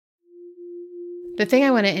the thing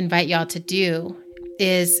I want to invite y'all to do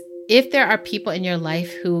is, if there are people in your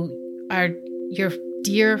life who are your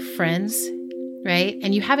dear friends, right?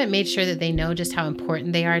 And you haven't made sure that they know just how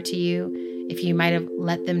important they are to you, if you might have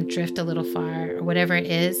let them drift a little far or whatever it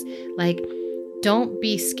is, like, don't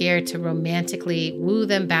be scared to romantically woo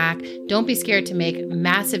them back. Don't be scared to make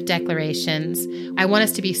massive declarations. I want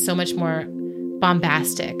us to be so much more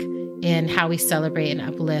bombastic in how we celebrate and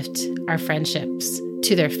uplift our friendships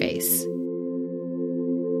to their face.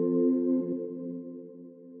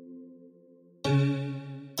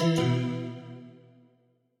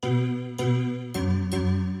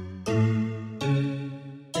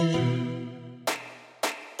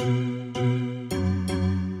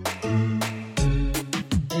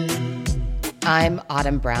 I'm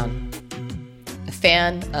Autumn Brown, a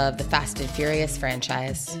fan of the Fast and Furious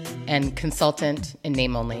franchise and consultant in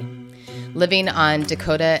name only, living on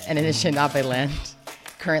Dakota and Anishinaabe land,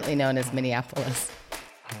 currently known as Minneapolis.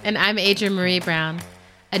 And I'm Adrienne Marie Brown,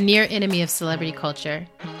 a near enemy of celebrity culture,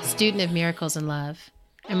 student of miracles and love,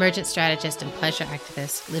 emergent strategist and pleasure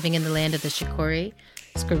activist living in the land of the Shakori,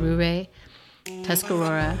 Skarure,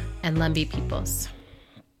 Tuscarora, and Lumbee peoples.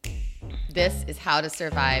 This is How to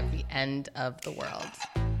Survive the End of the World.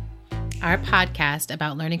 Our podcast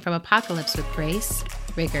about learning from apocalypse with grace,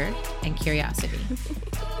 rigor, and curiosity.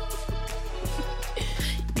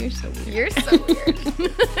 You're so weird. You're so weird.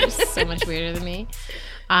 You're so much weirder than me.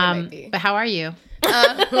 But how are you?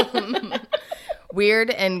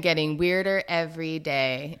 Weird and getting weirder every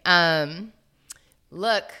day.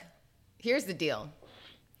 Look, here's the deal.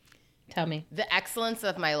 Tell me. The excellence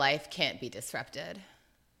of my life can't be disrupted.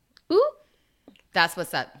 Ooh. That's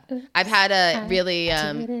what's up. I've had a really,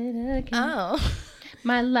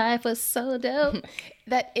 my life was so dope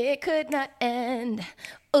that it could not end.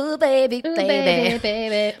 Ooh, baby, Ooh, baby.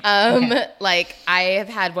 baby. Okay. Like, I have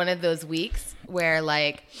had one of those weeks where,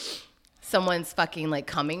 like, someone's fucking, like,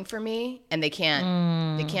 coming for me and they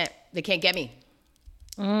can't get me.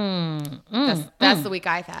 That's the week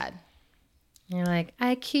I've had. You're like,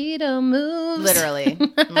 Aikido moves. Literally.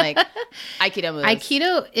 I'm like, Aikido moves.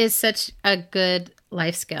 Aikido is such a good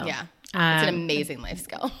life skill. Yeah. It's an amazing life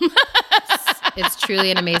skill. It's truly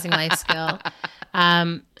an amazing life skill.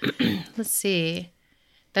 Let's see.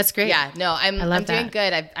 That's great. Yeah. No, I'm doing that.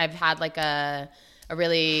 good. I've had like a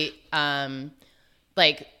really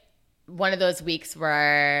like one of those weeks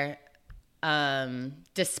where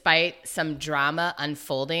despite some drama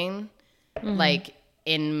unfolding, like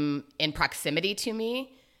in proximity to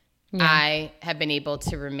me, I have been able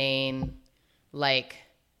to remain like,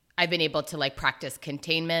 I've been able to like practice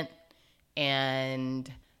containment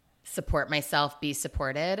and support myself, be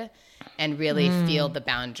supported, and really feel the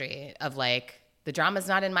boundary of like, the drama's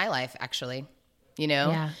not in my life, actually, you know?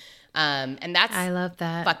 Yeah. And that's, I love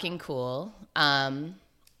that. Fucking cool.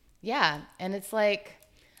 Yeah. And it's like,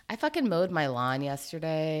 I fucking mowed my lawn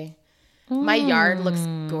yesterday. My yard looks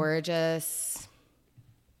gorgeous.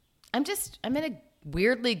 I'm in a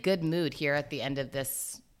weirdly good mood here at the end of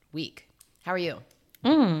this week. How are you?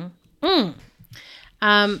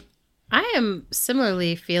 I am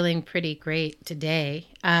similarly feeling pretty great today.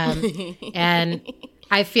 And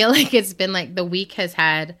I feel like it's been like the week has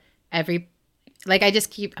had every, like I just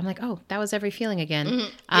keep, I'm like, oh, that was every feeling again.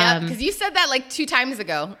 Yeah, because you said that like 2 times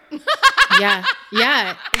ago. Yeah.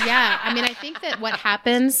 I mean, I think that what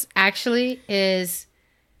happens actually is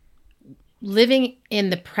living in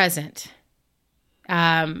the present,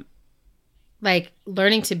 like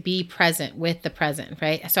learning to be present with the present,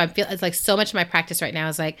 right? So I feel it's like so much of my practice right now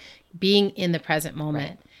is like being in the present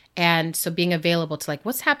moment. Right. And so being available to like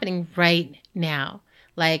what's happening right now,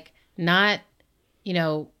 like not,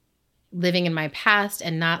 living in my past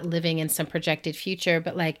and not living in some projected future,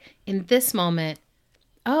 but like in this moment,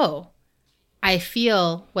 oh, I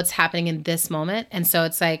feel what's happening in this moment. And so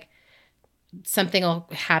it's like, something will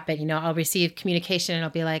happen, I'll receive communication and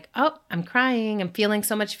I'll be like, oh, I'm crying. I'm feeling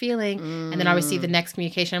so much feeling. And then I'll receive the next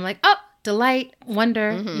communication. I'm like, oh, delight,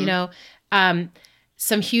 wonder,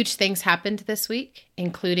 some huge things happened this week,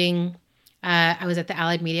 including I was at the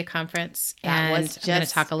Allied Media Conference and I'm going to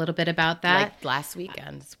talk a little bit about that. Like last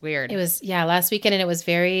weekend. It's weird. It was, last weekend. And it was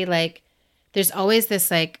very like, there's always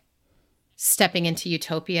this like stepping into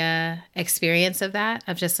utopia experience of that,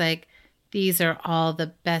 of just like, these are all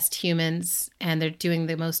the best humans and they're doing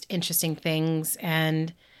the most interesting things.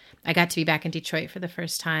 And I got to be back in Detroit for the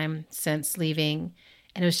first time since leaving.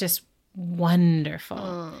 And it was just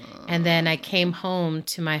wonderful. And then I came home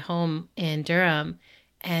to my home in Durham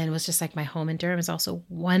and it was just like my home in Durham is also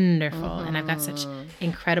wonderful. And I've got such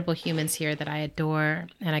incredible humans here that I adore.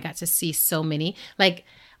 And I got to see so many. Like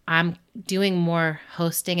I'm doing more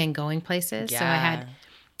hosting and going places. So I had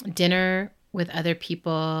dinner with other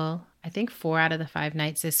people, I think 4 out of the 5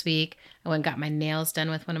 nights this week. I went and got my nails done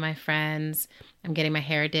with one of my friends. I'm getting my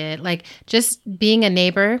hair did. Like just being a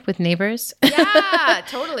neighbor with neighbors. Yeah,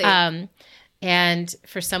 totally. And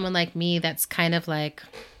for someone like me, that's kind of like,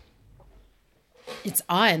 it's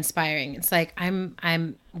awe-inspiring. It's like, I'm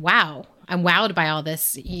wowed by all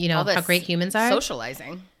this, you know, how great humans are.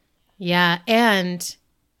 Socializing. Yeah. And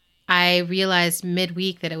I realized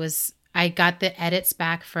midweek that I got the edits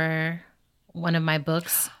back for one of my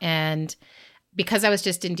books. And because I was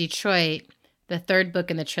just in Detroit, the 3rd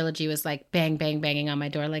book in the trilogy was like bang, bang, banging on my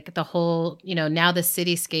door. Like the whole, you know, now the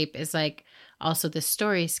cityscape is like also the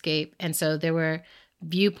storyscape. And so there were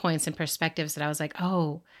viewpoints and perspectives that I was like,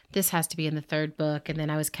 oh, this has to be in the 3rd book. And then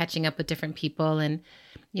I was catching up with different people and,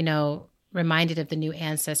 you know, reminded of the new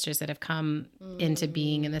ancestors that have come into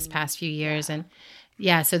being in this past few years. And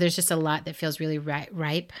yeah, so there's just a lot that feels really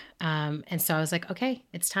ripe. And so I was like, okay,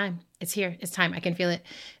 it's time. It's here. It's time. I can feel it.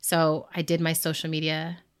 So I did my social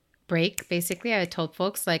media break, basically. I told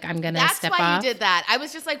folks, like, I'm going to step off. That's why you did that. I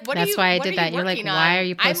was just like, That's why I did that. You're like, why are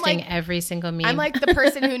you posting like, every single meme? I'm like the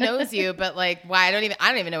person who knows you, but like, why? I don't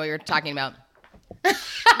even know what you're talking about.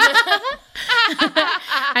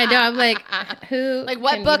 I know. I'm like, who? Like,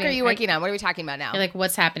 what book are you working on? What are we talking about now? You're like,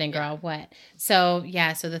 what's happening, girl? What? So,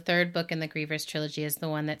 yeah. So the 3rd book in the Grievers trilogy is the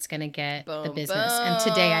one that's going to get the business. And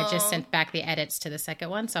today I just sent back the edits to the 2nd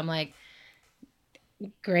one. So I'm like,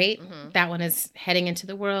 great. That one is heading into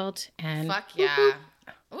the world. And fuck yeah.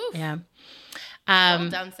 Oof. Yeah. Well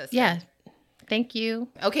done, sister. Yeah. Thank you.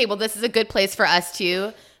 Okay. Well, this is a good place for us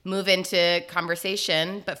to move into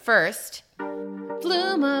conversation. But first,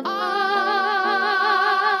 Flume of Awe.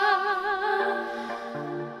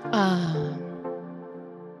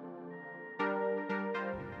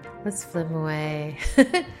 Let's flim away.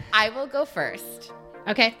 I will go first.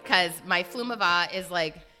 Okay. Because my flume of awe is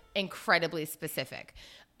like incredibly specific.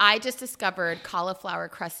 I just discovered cauliflower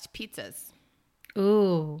crust pizzas.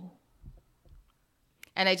 Ooh.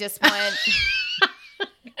 And I just want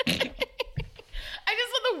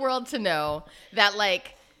the world to know that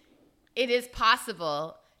like it is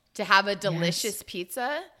possible to have a delicious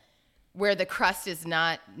pizza where the crust is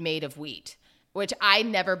not made of wheat, which I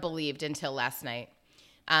never believed until last night.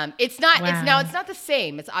 It's not. Wow. It's not the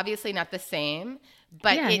same. It's obviously not the same,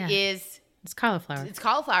 but it is. It's cauliflower. It's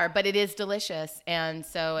cauliflower, but it is delicious. And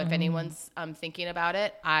so, if anyone's thinking about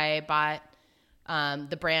it, I bought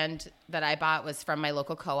the brand that I bought was from my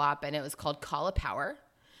local co-op, and it was called Caulipower.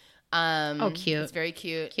 Oh, cute! It's very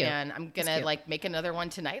cute, and I'm gonna like make another one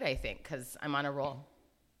tonight. I think because I'm on a roll.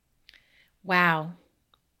 Wow.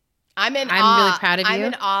 I'm really proud of you. I'm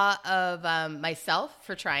in awe of myself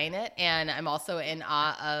for trying it, and I'm also in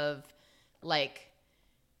awe of like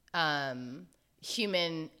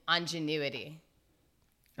human ingenuity.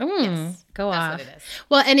 Yes, go off. That's what it is.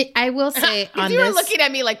 Well, and I will say on you this, were looking at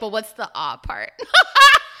me like, "But what's the awe part?"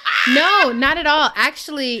 No, not at all.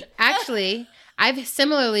 Actually, I've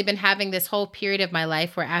similarly been having this whole period of my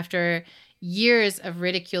life where after years of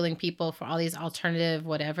ridiculing people for all these alternative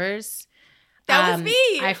whatevers. That was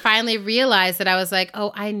me. I finally realized that I was like,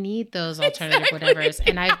 oh, I need those alternative whatevers.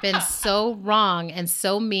 And I've been so wrong and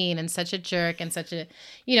so mean and such a jerk and such a,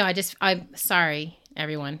 I'm sorry,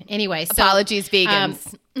 everyone. Anyway. So, apologies,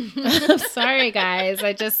 vegans. I'm sorry, guys.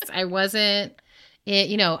 I wasn't,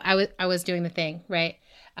 I was doing the thing, right?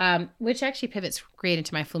 Which actually pivots great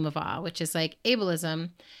into my flume of awe, which is like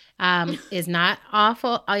ableism is not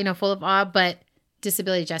awful, full of awe, but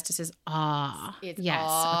disability justice is awe. It's yes.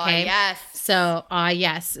 awe, okay. Yes. So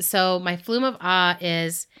yes. So my flume of awe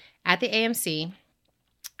is at the AMC.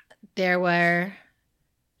 There were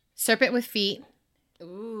Serpent with Feet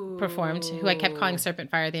performed, who I kept calling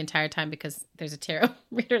Serpent Fire the entire time because there's a tarot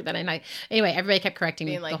reader that I know. Anyway, everybody kept correcting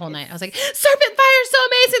me the whole night. I was like, Serpent Fire is so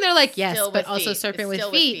amazing. They're like, yes, but also Serpent with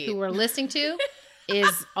Feet, who we're listening to,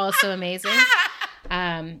 is also amazing.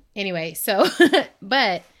 Anyway, so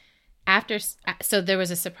but. So there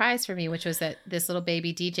was a surprise for me, which was that this little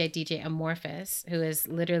baby DJ Amorphous, who is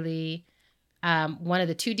literally one of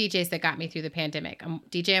the 2 DJs that got me through the pandemic.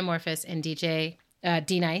 DJ Amorphous and DJ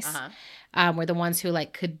D-Nice were the ones who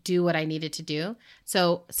like could do what I needed to do.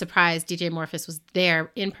 So surprise, DJ Amorphous was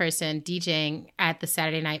there in person DJing at the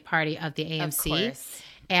Saturday night party of the AMC. Of course.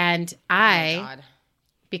 And I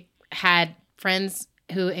had friends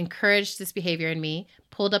who encouraged this behavior in me,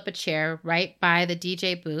 pulled up a chair right by the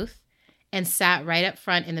DJ booth, and sat right up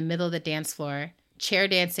front in the middle of the dance floor, chair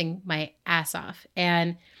dancing my ass off.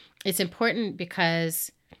 And it's important because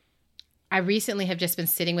I recently have just been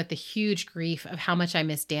sitting with the huge grief of how much I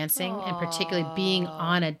miss dancing and particularly being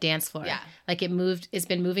on a dance floor. Yeah. Like it's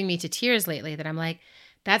been moving me to tears lately that I'm like,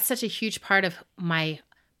 that's such a huge part of my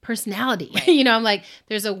personality. Right. I'm like,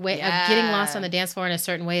 there's a way of getting lost on the dance floor in a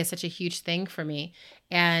certain way is such a huge thing for me.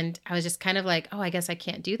 And I was just kind of like, oh, I guess I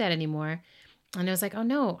can't do that anymore. And I was like, oh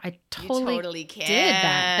no, I totally can. did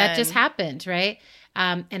that. That just happened. Right.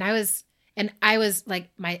 And I was like,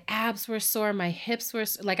 my abs were sore, my hips were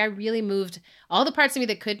like, I really moved. All the parts of me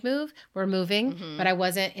that could move were moving, but I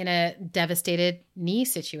wasn't in a devastated knee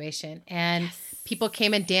situation. And people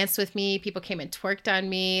came and danced with me. People came and twerked on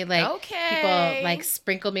me. Like people like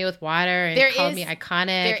sprinkled me with water and called me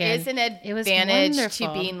iconic. There is an advantage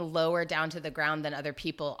to being lower down to the ground than other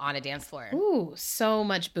people on a dance floor. Ooh, so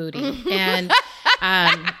much booty. And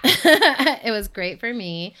it was great for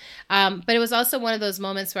me. But it was also one of those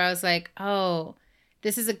moments where I was like, oh,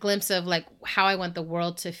 this is a glimpse of like how I want the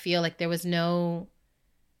world to feel. Like there was I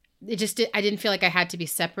didn't feel like I had to be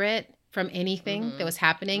separate from anything that was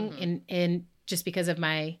happening in just because of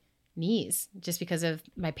my knees, just because of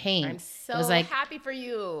my pain. I'm so happy for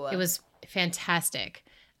you. It was fantastic.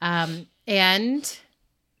 And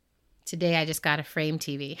today I just got a frame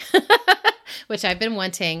TV, which I've been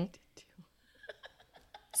wanting.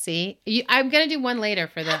 See, I'm going to do one later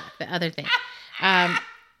for the other thing.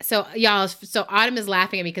 So Autumn is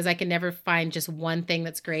laughing at me because I can never find just one thing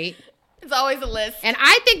that's great. It's always a list. And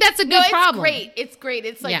I think that's a good problem. It's great.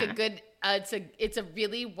 It's like a good, it's a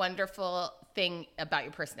really wonderful thing about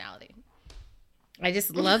your personality. I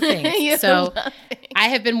just love things. So I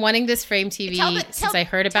have been wanting this frame TV since I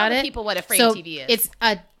heard about it. Tell people what a frame TV is. It's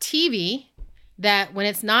a TV that when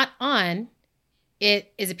it's not on,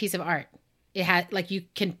 it is a piece of art. It has like you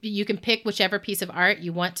can pick whichever piece of art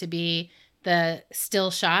you want to be the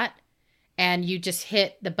still shot, and you just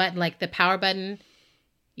hit the button, like the power button.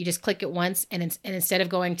 You just click it once, and instead of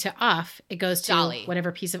going to off, it goes to Dolly.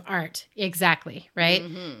 Whatever piece of art. Exactly, right?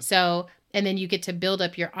 So, and then you get to build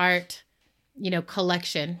up your art,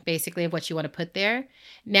 collection, basically, of what you want to put there.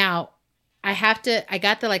 Now, I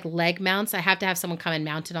got the like leg mounts. I have to have someone come and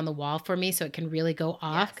mount it on the wall for me so it can really go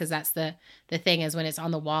off, because that's the thing is when it's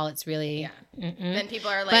on the wall, it's really... Then people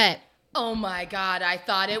are like, oh my God, I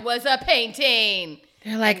thought it was a painting.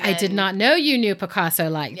 They're like, I did not know you knew Picasso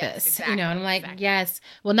like this. Exactly, and I'm like, yes.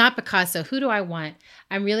 Well, not Picasso. Who do I want?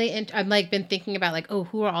 I'm really, I'm like been thinking about like, oh,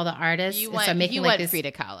 who are all the artists? You want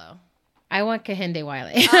Frida Kahlo. I want Kehinde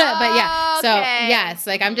Wiley. But yeah. So yes,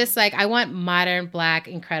 like I'm just like, I want modern, Black,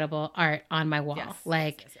 incredible art on my wall.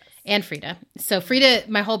 Yes. And Frida. So Frida,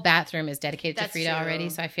 my whole bathroom is dedicated to Frida already.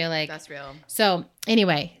 So I feel like that's real. So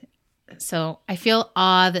anyway, I feel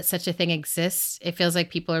awe that such a thing exists. It feels like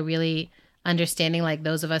people are really understanding, like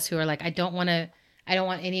those of us who are like, I don't want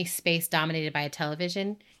any space dominated by a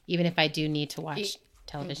television, even if I do need to watch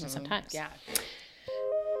television sometimes. Yeah.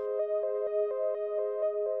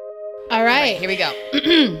 All right, here we go.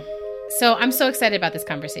 So I'm so excited about this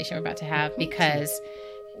conversation we're about to have, because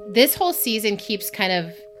this whole season keeps kind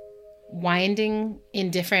of winding in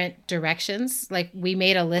different directions. Like we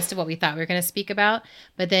made a list of what we thought we were going to speak about,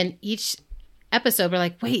 but then each episode we're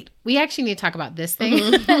like, wait, we actually need to talk about this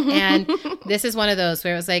thing. And this is one of those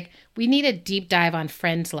where it was like, we need a deep dive on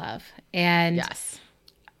friend love. And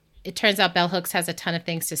it turns out Bell Hooks has a ton of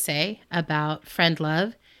things to say about friend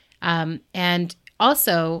love. And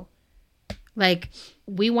also, like,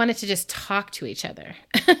 we wanted to just talk to each other.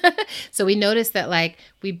 So we noticed that like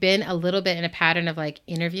we've been a little bit in a pattern of like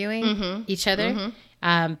interviewing each other.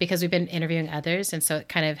 Because we've been interviewing others. And so it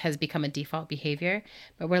kind of has become a default behavior.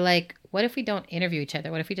 But we're like, what if we don't interview each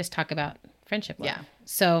other? What if we just talk about friendship love? Yeah.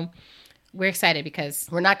 So we're excited because...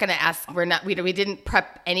 We're not going to ask... We didn't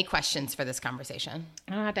prep any questions for this conversation.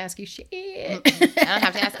 I don't have to ask you shit. I don't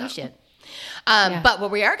have to ask you shit. But what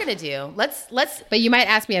we are going to do, let's... But you might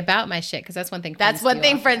ask me about my shit, because that's one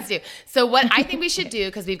thing friends do. So what I think we should do,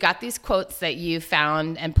 because we've got these quotes that you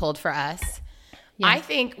found and pulled for us... Yeah. I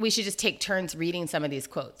think we should just take turns reading some of these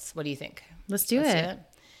quotes. What do you think? Let's do it.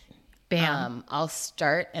 Bam. I'll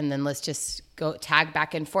start, and then let's just go tag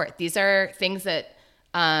back and forth. These are things that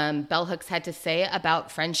Bell Hooks had to say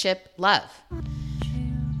about friendship love.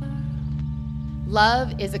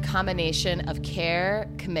 Love is a combination of care,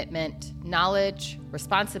 commitment, knowledge,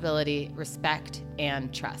 responsibility, respect,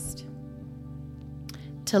 and trust.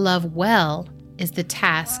 To love well is the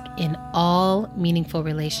task in all meaningful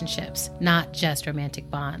relationships, not just romantic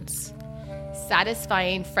bonds.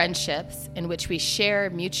 Satisfying friendships in which we share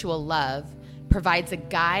mutual love provides a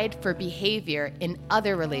guide for behavior in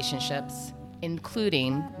other relationships,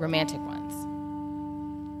 including romantic ones.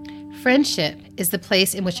 Friendship is the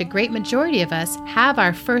place in which a great majority of us have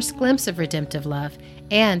our first glimpse of redemptive love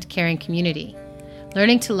and caring community.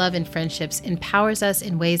 Learning to love in friendships empowers us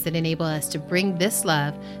in ways that enable us to bring this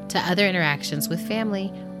love to other interactions with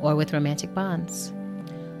family or with romantic bonds.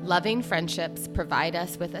 Loving friendships provide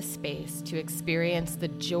us with a space to experience the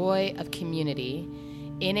joy of community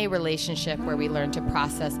in a relationship where we learn to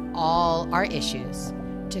process all our issues,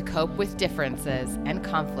 to cope with differences and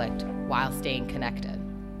conflict while staying connected.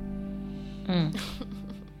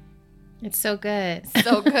 It's so good.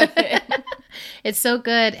 So good. It's so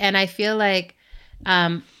good. And I feel like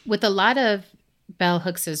with a lot of Bell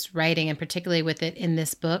Hooks' writing, and particularly with it in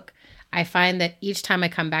this book, I find that each time I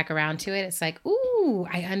come back around to it, it's like, ooh,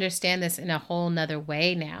 I understand this in a whole nother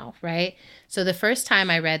way now, right? So the first time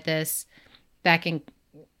I read this back in,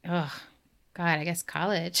 I guess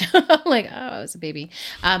college, like, I was a baby.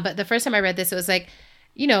 But the first time I read this, it was like,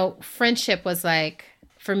 friendship was like,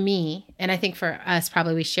 for me, and I think for us,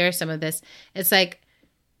 probably we share some of this, it's like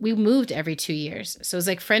we moved every 2 years. So it was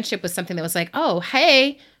like friendship was something that was like, oh,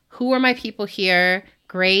 hey, who are my people here?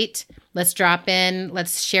 Great. Let's drop in.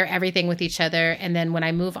 Let's share everything with each other. And then when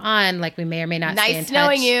I move on, like we may or may not stay in touch. Nice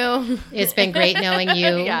knowing you. It's been great knowing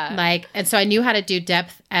you. Yeah. And so I knew how to do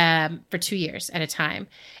depth for 2 years at a time.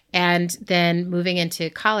 And then moving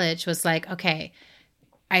into college was like, okay,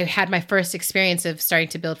 I had my first experience of starting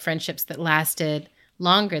to build friendships that lasted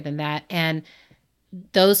longer than that. And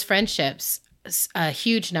those friendships, a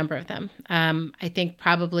huge number of them, I think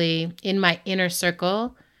probably in my inner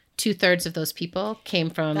circle, 2/3 of those people came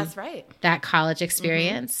from That's right. that college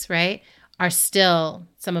experience, right? Are still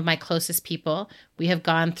some of my closest people. We have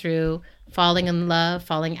gone through falling in love,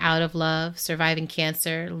 falling out of love, surviving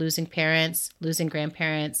cancer, losing parents, losing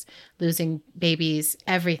grandparents, losing babies,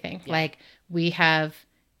 everything. Yeah. Like we have,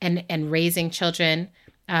 and raising children,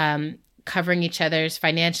 covering each other's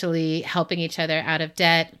financially, helping each other out of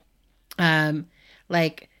debt. And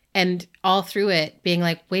all through it being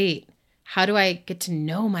like, wait, how do I get to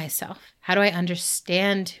know myself? How do I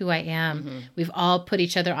understand who I am? Mm-hmm. We've all put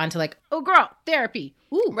each other onto like, oh girl, therapy.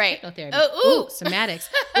 Ooh, right. Therapy. Ooh, somatics.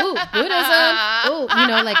 Ooh, Buddhism. Ooh,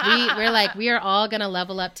 we are all going to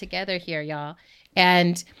level up together here, y'all.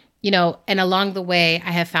 And, and along the way,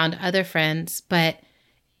 I have found other friends, but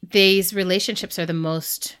these relationships are the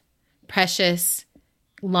most precious,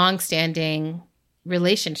 long-standing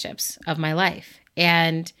relationships of my life.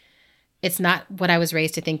 And it's not what I was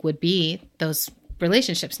raised to think would be those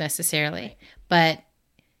relationships necessarily, but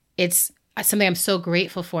it's something I'm so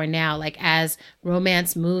grateful for now. Like as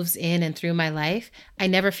romance moves in and through my life, I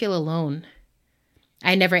never feel alone.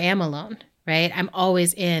 I never am alone, right? I'm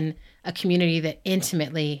always in a community that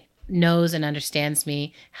intimately knows and understands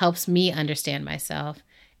me, helps me understand myself,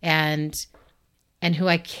 and who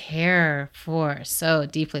I care for so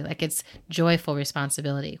deeply. Like it's joyful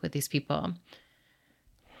responsibility with these people.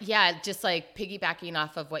 Yeah, just like piggybacking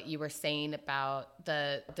off of what you were saying about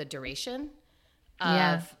the duration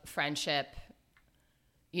of friendship,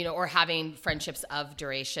 or having friendships of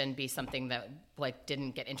duration be something that like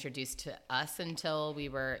didn't get introduced to us until we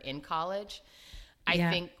were in college. I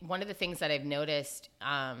think one of the things that I've noticed,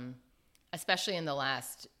 especially in the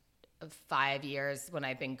last 5 years when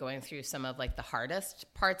I've been going through some of like the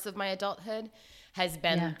hardest parts of my adulthood, has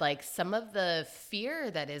been like some of the fear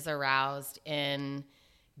that is aroused in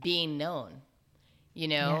being known,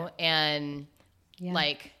 and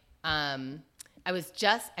like, I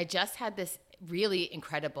just had this really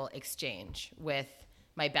incredible exchange with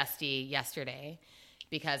my bestie yesterday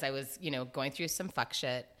because I was, going through some fuck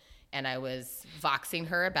shit and I was voxing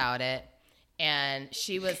her about it. And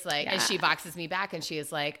she was like, and she voxes me back and she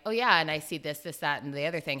is like, oh yeah. And I see this, that, and the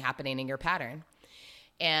other thing happening in your pattern.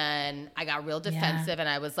 And I got real defensive and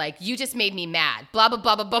I was like, you just made me mad, blah, blah,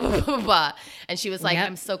 blah, blah, blah, blah, blah, blah. And she was like,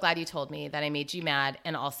 I'm so glad you told me that I made you mad.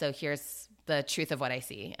 And also here's the truth of what I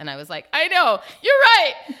see. And I was like, I know, you're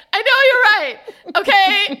right. I know you're right.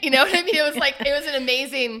 Okay. You know what I mean? It was like, it was an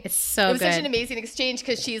amazing, it's so it was good. Such an amazing exchange.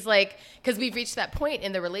 Cause she's like, cause we've reached that point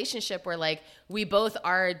in the relationship where like, we both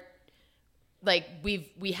are like,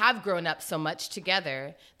 we have grown up so much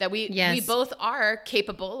together that we both are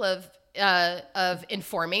capable of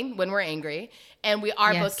informing when we're angry, and we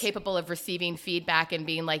are both capable of receiving feedback and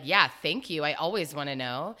being like, yeah, thank you, I always want to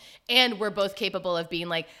know. And we're both capable of being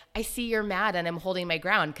like, I see you're mad and I'm holding my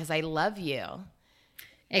ground because I love you.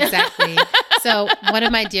 Exactly. So one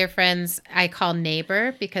of my dear friends I call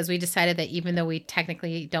neighbor because we decided that even though we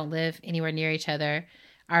technically don't live anywhere near each other,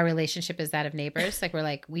 our relationship is that of neighbors. Like we're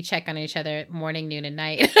like, we check on each other morning, noon, and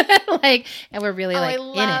night. And we're really like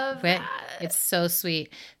in it. It's so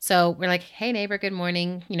sweet. So we're like, hey neighbor, good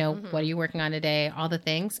morning. You know, what are you working on today? All the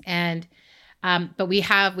things. And, but we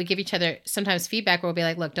give each other sometimes feedback where we'll be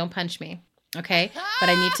like, look, don't punch me. Okay. But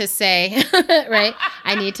I need to say, right.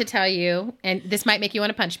 I need to tell you, and this might make you want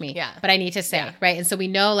to punch me, but I need to say, right. And so we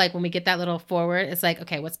know, like, when we get that little forward, it's like,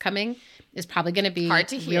 okay, what's coming is probably going to be hard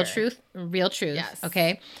to hear. Real truth. Yes.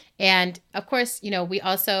 Okay. And of course, you know, we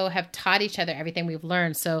also have taught each other everything we've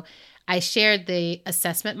learned. So I shared the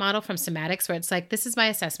assessment model from somatics where it's like, this is my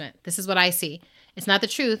assessment. This is what I see. It's not the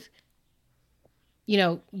truth. You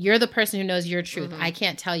know, you're the person who knows your truth. I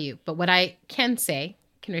can't tell you, but what I can say,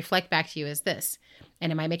 can reflect back to you is this.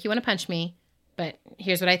 And it might make you want to punch me, but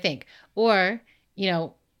here's what I think. Or, you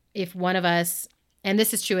know, if one of us, and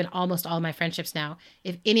this is true in almost all my friendships now,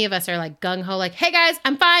 if any of us are like gung-ho, like, hey guys,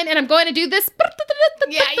 I'm fine and I'm going to do this.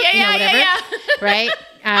 Yeah. Right?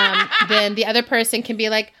 Then the other person can be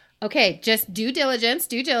like, okay, just due diligence.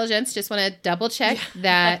 Just want to double check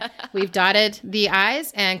that we've dotted the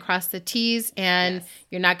I's and crossed the T's, and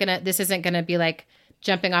this isn't going to be like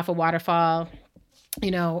jumping off a waterfall, you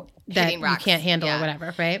know, that you can't handle or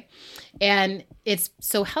whatever, right? And it's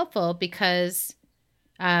so helpful because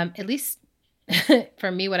at least for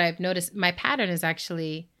me, what I've noticed, my pattern is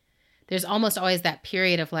actually, there's almost always that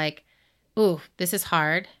period of like, ooh, this is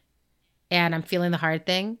hard and I'm feeling the hard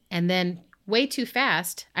thing. And then way too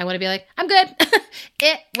fast, I want to be like, I'm good.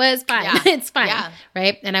 It was fine. Yeah. It's fine. Yeah.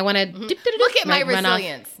 Right? And I want to look at my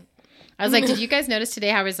resilience. I was like, did you guys notice today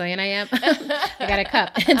how resilient I am? I got a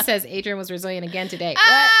cup. It says Adrienne was resilient again today.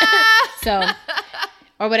 What? So,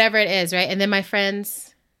 or whatever it is, right? And then my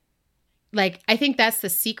friends, like, I think that's the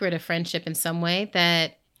secret of friendship in some way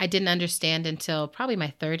that I didn't understand until probably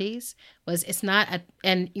my 30s, was it's not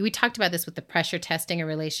and we talked about this with the pressure testing a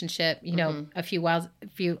relationship, you know, a few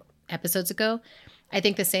episodes ago. I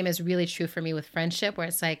think the same is really true for me with friendship, where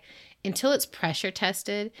it's like, until it's pressure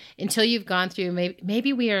tested, until you've gone through,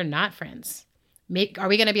 maybe we are not friends. Are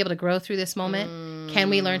we going to be able to grow through this moment? Can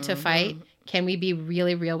we learn to fight? Can we be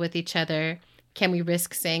really real with each other? Can we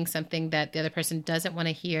risk saying something that the other person doesn't want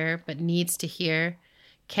to hear but needs to hear?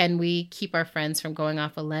 Can we keep our friends from going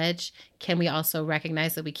off a ledge? Can we also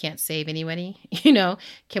recognize that we can't save anybody? You know,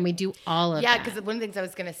 can we do all of that? Yeah, because one of the things I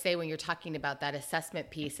was going to say when you're talking about that assessment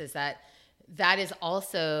piece is that is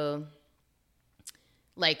also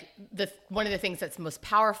like one of the things that's most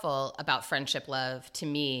powerful about friendship love to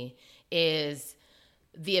me is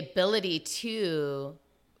the ability to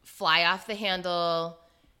fly off the handle,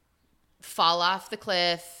 fall off the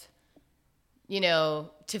cliff, you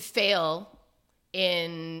know, to fail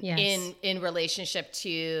in relationship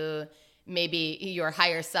to maybe your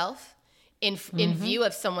higher self in view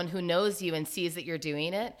of someone who knows you and sees that you're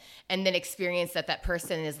doing it, and then experience that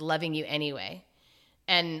person is loving you anyway.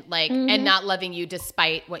 And like, and not loving you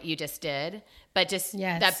despite what you just did, but just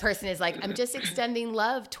that person is like, I'm just extending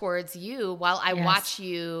love towards you while I watch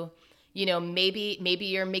you, you know, maybe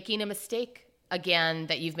you're making a mistake again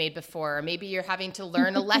that you've made before, or maybe you're having to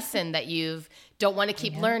learn a lesson that don't want to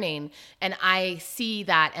keep learning. And I see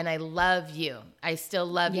that and I love you. I still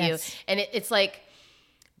love you. And it's like,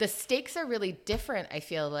 the stakes are really different, I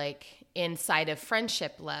feel like, inside of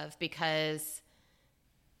friendship love, because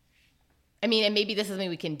I mean, and maybe this is something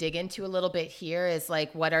we can dig into a little bit here, is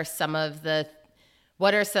like, what are some of the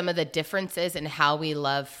differences in how we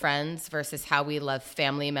love friends versus how we love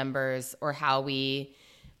family members or how we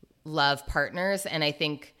love partners? And I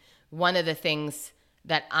think one of the things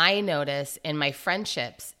that I notice in my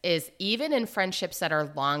friendships is, even in friendships that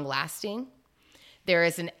are long lasting, there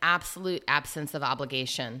is an absolute absence of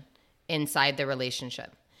obligation inside the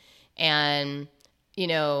relationship. And, you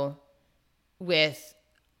know, it's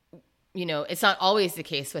not always the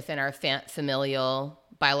case within our familial,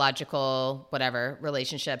 biological, whatever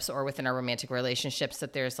relationships, or within our romantic relationships,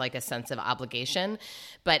 that there's like a sense of obligation.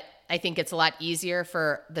 But I think it's a lot easier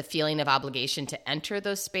for the feeling of obligation to enter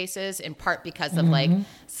those spaces, in part because of like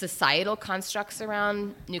societal constructs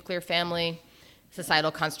around nuclear family,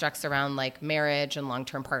 societal constructs around like marriage and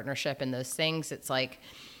long-term partnership and those things. It's like,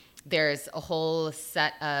 there's a whole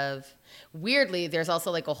set of, weirdly, there's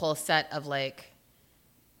also like a whole set of like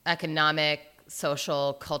economic,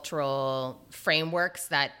 social, cultural frameworks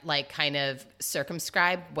that like kind of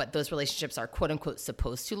circumscribe what those relationships are quote unquote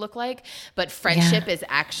supposed to look like. But friendship is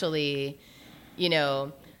actually, you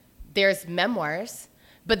know, there's memoirs,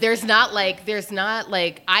 but there's not like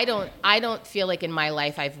I don't feel like in my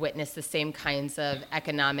life I've witnessed the same kinds of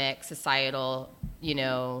economic, societal, you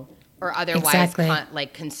know, or otherwise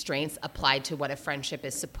like constraints applied to what a friendship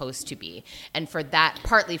is supposed to be. And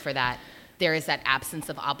partly for that, there is that absence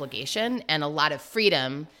of obligation and a lot of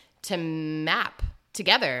freedom to map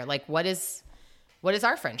together. Like, what is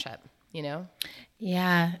our friendship, you know?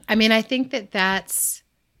 Yeah. I mean, I think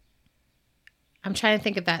I'm trying to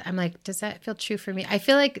think of that. I'm like, does that feel true for me? I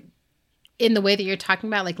feel like in the way that you're talking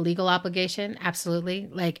about, like legal obligation, absolutely,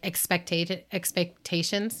 like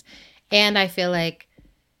expectations. And I feel like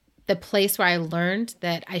the place where I learned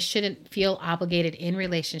that I shouldn't feel obligated in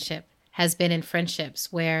relationship has been in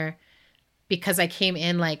friendships where, because I came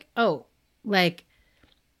in like, oh, like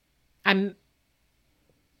I'm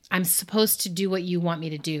supposed to do what you want me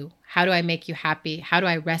to do. How do I make you happy? How do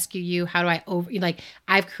I rescue you? How do I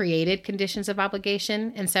I've created conditions of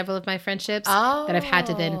obligation in several of my friendships that I've had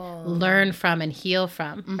to then learn from and heal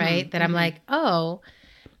from, right? That I'm like, oh,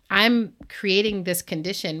 I'm creating this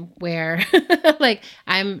condition where like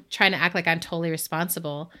I'm trying to act like I'm totally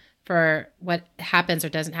responsible for what happens or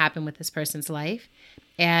doesn't happen with this person's life.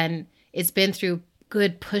 And it's been through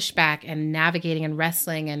good pushback and navigating and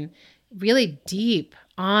wrestling and really deep,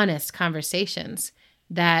 honest conversations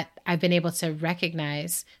that I've been able to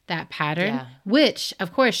recognize that pattern, which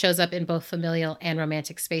of course shows up in both familial and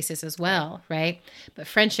romantic spaces as well, right? But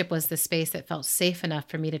friendship was the space that felt safe enough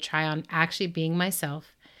for me to try on actually being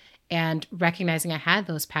myself and recognizing I had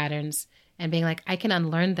those patterns and being like, I can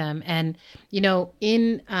unlearn them. And, you know,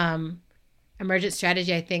 in Emergent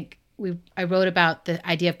Strategy, I think I wrote about the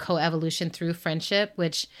idea of coevolution through friendship,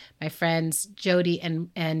 which my friends Jody and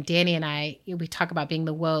Danny and I, we talk about being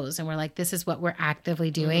the woes, and we're like, this is what we're actively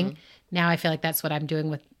doing. Now I feel like that's what I'm doing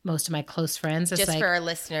with most of my close friends. It's just like, for our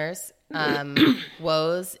listeners,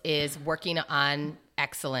 woes is working on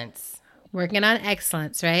excellence. Working on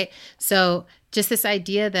excellence, right? So just this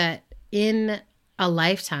idea that in a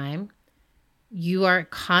lifetime, you are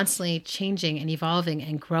constantly changing and evolving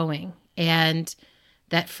and growing, and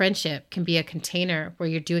that friendship can be a container where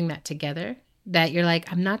you're doing that together, that you're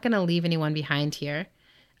like, I'm not going to leave anyone behind here.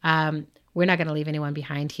 We're not going to leave anyone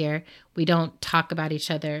behind here. We don't talk about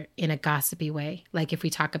each other in a gossipy way. Like if we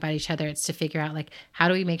talk about each other, it's to figure out like, how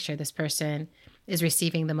do we make sure this person is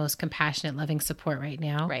receiving the most compassionate, loving support right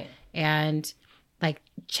now? Right. And like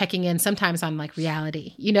checking in sometimes on like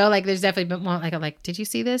reality, you know, like there's definitely been more like, did you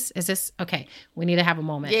see this? Is this okay? We need to have a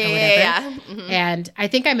moment or whatever. Yeah. And I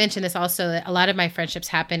think I mentioned this also, that a lot of my friendships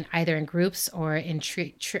happen either in groups or in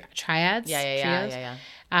triads. Yeah.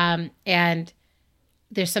 And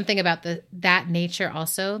there's something about that nature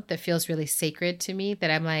also that feels really sacred to me,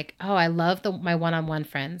 that I'm like, oh, I love my one-on-one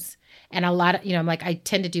friends. And a lot of, you know, I'm like, I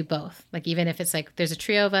tend to do both. Like, even if it's like, there's a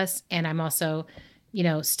trio of us and I'm also, you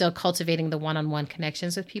know, still cultivating the one-on-one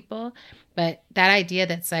connections with people. But that idea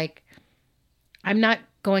that's like, I'm not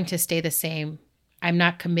going to stay the same. I'm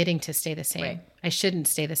not committing to stay the same. Right. I shouldn't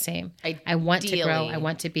stay the same. I want to grow. I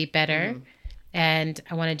want to be better. And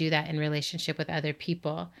I want to do that in relationship with other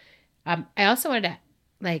people. I also wanted to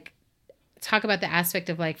like talk about the aspect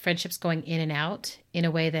of like friendships going in and out in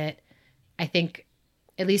a way that I think,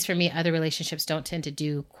 at least for me, other relationships don't tend to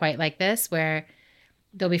do quite like this, where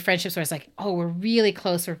there'll be friendships where it's like, oh, we're really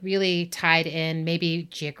close. We're really tied in, maybe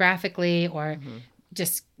geographically or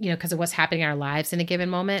just, you know, because of what's happening in our lives in a given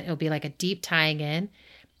moment. It'll be like a deep tying in.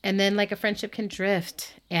 And then like a friendship can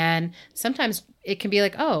drift. And sometimes it can be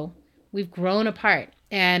like, oh, we've grown apart.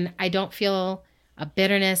 And I don't feel a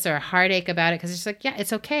bitterness or a heartache about it, because it's like, yeah,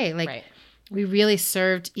 it's okay. Like we really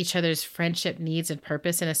served each other's friendship needs and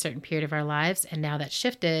purpose in a certain period of our lives. And now that's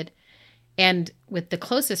shifted. And with the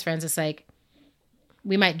closest friends, it's like,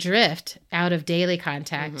 we might drift out of daily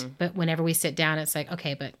contact, but whenever we sit down, it's like,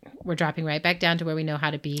 okay, but we're dropping right back down to where we know how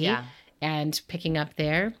to be and picking up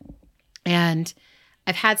there. And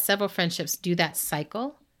I've had several friendships do that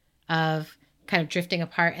cycle of kind of drifting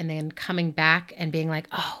apart and then coming back and being like,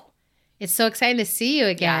 oh, it's so exciting to see you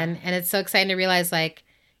again. And it's so exciting to realize like,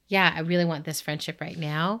 yeah, I really want this friendship right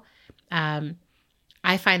now.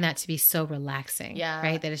 I find that to be so relaxing,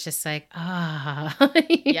 right? That it's just like,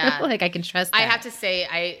 like I can trust that. I have to say,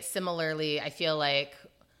 I feel like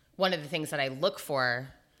one of the things that I look for,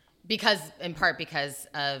 in part because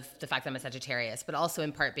of the fact that I'm a Sagittarius, but also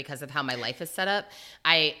in part because of how my life is set up,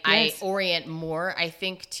 I orient more, I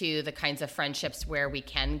think, to the kinds of friendships where we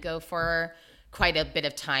can go for quite a bit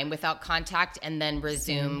of time without contact and then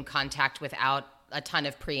resume contact without a ton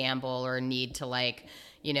of preamble or need to like,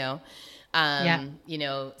 you know... you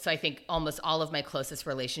know, so I think almost all of my closest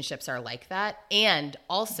relationships are like that. And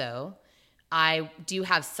also I do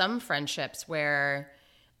have some friendships where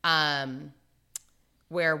one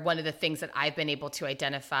of the things that I've been able to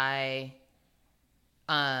identify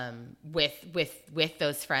with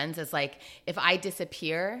those friends is like, if I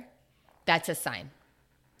disappear, that's a sign,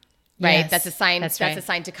 right? Yes, that's a sign. That's a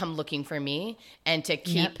sign to come looking for me and to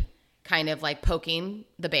keep kind of like poking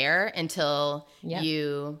the bear until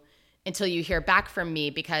you hear back from me,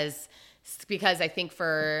 because I think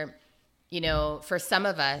for some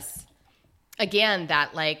of us, again,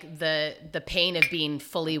 that like the pain of being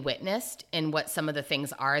fully witnessed in what some of the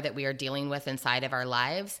things are that we are dealing with inside of our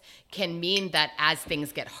lives can mean that as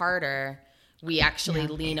things get harder, we actually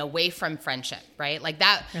lean away from friendship, right? Like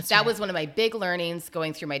that was one of my big learnings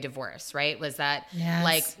going through my divorce, right? Was that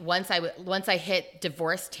like once I hit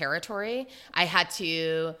divorce territory, I had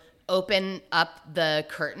to open up the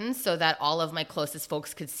curtains so that all of my closest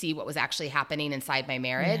folks could see what was actually happening inside my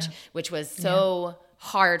marriage, which was so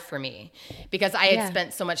hard for me, because I had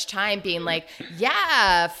spent so much time being like,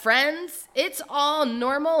 friends, it's all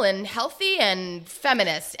normal and healthy and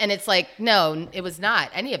feminist. And it's like, no, it was not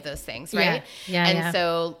any of those things. Right.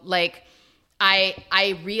 So like,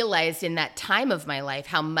 I realized in that time of my life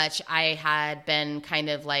how much I had been kind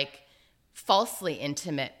of like falsely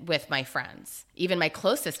intimate with my friends, even my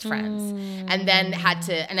closest friends. And then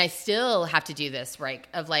and I still have to do this, right?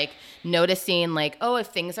 Of like noticing like, oh, if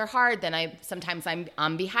things are hard, then sometimes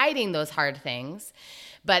I'm be hiding those hard things.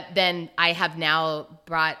 But then I have now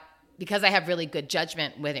because I have really good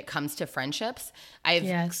judgment when it comes to friendships,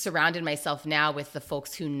 I've surrounded myself now with the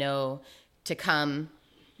folks who know to come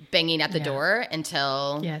banging at the door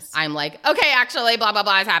until I'm like, okay, actually, blah, blah,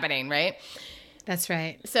 blah is happening, right? That's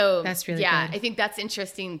right. So that's really good. I think that's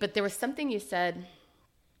interesting. But there was something you said,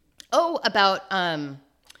 about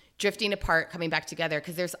drifting apart, coming back together,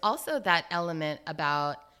 because there's also that element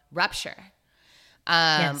about rupture.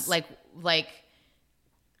 Like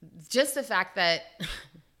just the fact that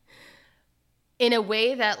in a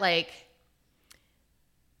way that like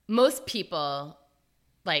most people,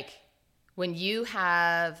 like when you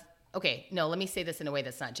have, let me say this in a way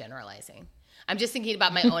that's not generalizing. I'm just thinking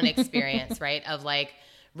about my own experience, right? Of like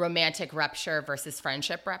romantic rupture versus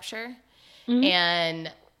friendship rupture.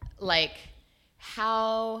 And like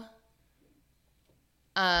how,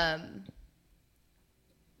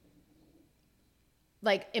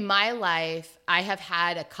 like in my life, I have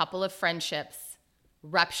had a couple of friendships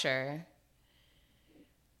rupture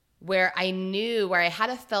where I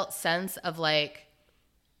had a felt sense of like,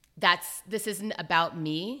 this isn't about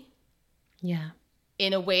me. Yeah.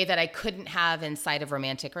 In a way that I couldn't have inside of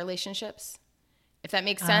romantic relationships, if that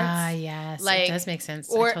makes sense. Yes, like, it does make sense.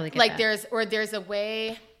 Or I totally get like that. there's a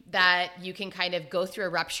way that you can kind of go through a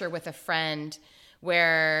rupture with a friend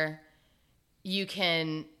where you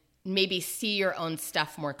can maybe see your own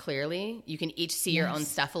stuff more clearly. You can each see your own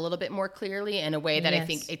stuff a little bit more clearly in a way that I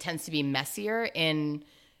think it tends to be messier in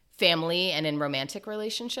family and in romantic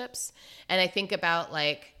relationships. And I think about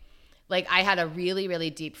like I had a really, really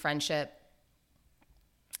deep friendship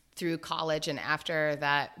through college and after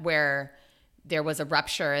that where there was a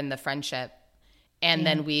rupture in the friendship. And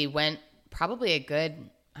then we went probably a good,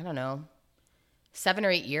 7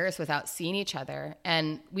 or 8 years without seeing each other.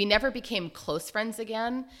 And we never became close friends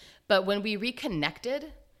again. But when we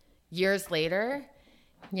reconnected years later,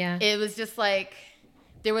 it was just like,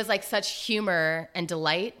 there was like such humor and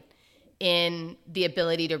delight in the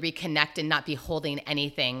ability to reconnect and not be holding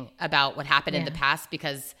anything about what happened in the past,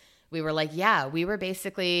 because we were like, we were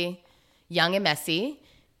basically young and messy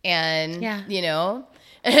and,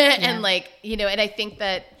 and like, and I think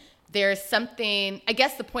that there's something, I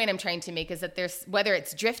guess the point I'm trying to make is that there's, whether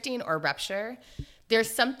it's drifting or rupture, there's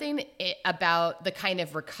something about the kind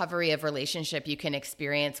of recovery of relationship you can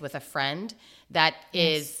experience with a friend that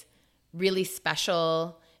is really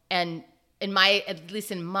special. And at least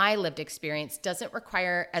in my lived experience, doesn't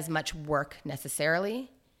require as much work necessarily.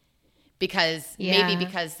 Because maybe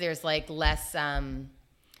because there's like less,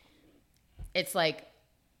 it's like,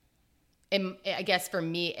 I guess for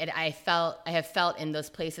me, I have felt in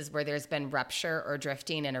those places where there's been rupture or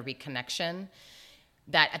drifting and a reconnection,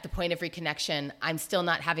 that at the point of reconnection, I'm still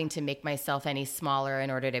not having to make myself any smaller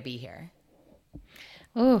in order to be here.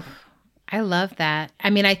 Oh, I love that.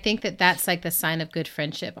 I mean, I think that that's like the sign of good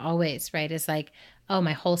friendship always, right? It's like, oh,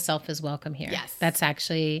 my whole self is welcome here. Yes. That's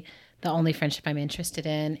actually the only friendship I'm interested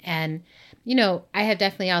in. And, I have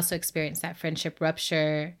definitely also experienced that friendship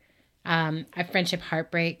rupture, a friendship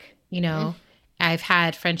heartbreak, I've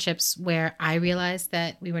had friendships where I realized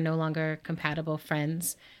that we were no longer compatible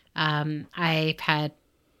friends. I've had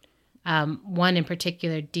one in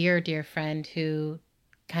particular, dear friend, who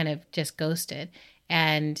kind of just ghosted.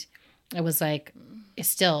 And it was like, it's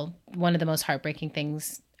still one of the most heartbreaking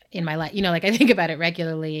things in my life. Like I think about it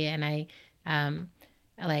regularly, and I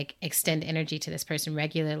like extend energy to this person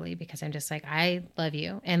regularly because I'm just like, I love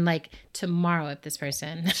you. And like tomorrow, if this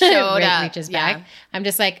person reaches back, I'm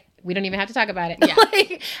just like, we don't even have to talk about it. Yeah.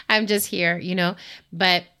 Like, I'm just here,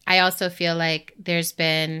 But I also feel like there's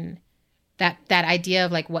been that idea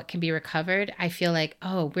of like what can be recovered. I feel like,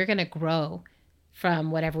 oh, we're going to grow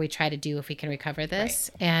from whatever we try to do if we can recover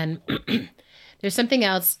this. Right. And there's something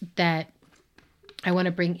else that I want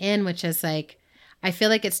to bring in, which is like, I feel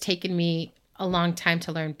like it's taken me a long time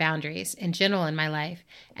to learn boundaries in general in my life.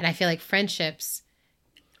 And I feel like friendships,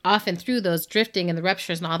 often through those drifting and the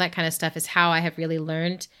ruptures and all that kind of stuff, is how I have really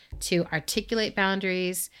learned to articulate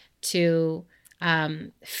boundaries, to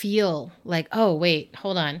feel like, oh, wait,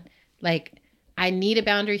 hold on. Like, I need a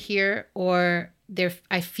boundary here, or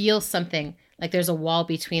I feel something, like there's a wall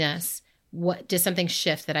between us. What does something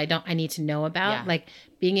shift that I need to know about? Yeah. Like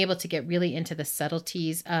being able to get really into the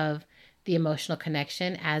subtleties of the emotional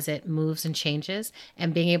connection as it moves and changes,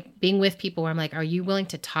 and being with people where I'm like, are you willing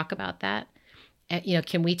to talk about that? And,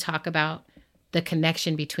 can we talk about the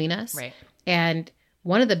connection between us? Right. And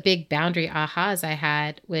one of the big boundary ahas I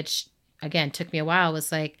had, which again took me a while,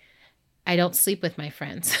 was like, I don't sleep with my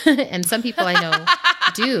friends. And some people I know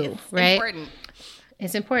do, right? Important.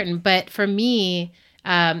 It's important. But for me,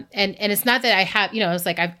 and it's not that I have, it's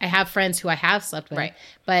like I have friends who I have slept with, right.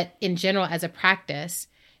 But in general, as a practice,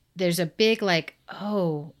 there's a big like,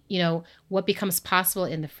 oh, what becomes possible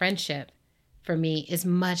in the friendship for me is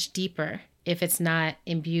much deeper if it's not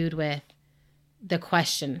imbued with that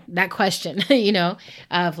question,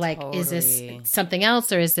 of like, totally. Is this something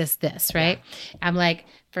else or is this, right? Yeah. I'm like,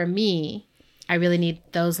 for me, I really need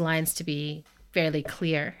those lines to be fairly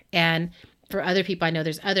clear. And for other people, I know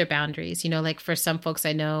there's other boundaries, like for some folks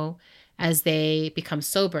I know, as they become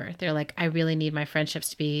sober, they're like, I really need my friendships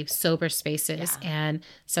to be sober spaces. Yeah. And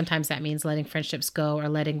sometimes that means letting friendships go or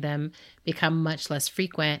letting them become much less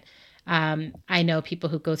frequent. I know people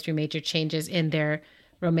who go through major changes in their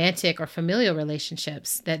romantic or familial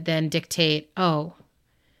relationships that then dictate, oh,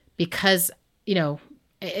 because,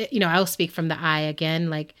 I'll speak from the I again,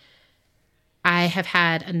 like I have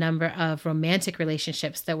had a number of romantic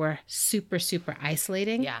relationships that were super, super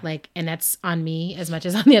isolating. Yeah. Like, and that's on me as much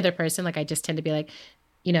as on the other person. Like, I just tend to be like,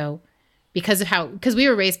 because we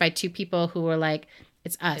were raised by two people who were like,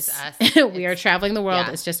 it's us. We are traveling the world.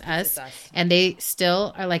 Yeah, it's just us. And they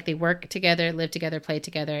still are like, they work together, live together, play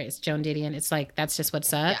together. It's Joan Didion. It's like, that's just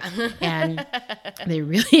what's up. Yeah. And they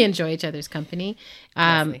really enjoy each other's company.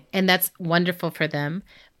 And that's wonderful for them.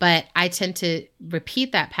 But I tend to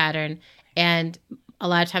repeat that pattern. And a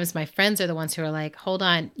lot of times my friends are the ones who are like, hold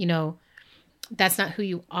on, that's not who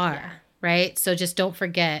you are. Yeah. Right. So just don't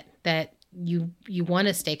forget that you want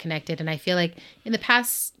to stay connected. And I feel like in the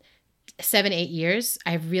past 7-8 years,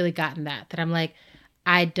 I've really gotten that I'm like,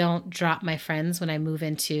 I don't drop my friends when I move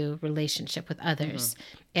into relationship with others.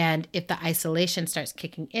 Mm-hmm. And if the isolation starts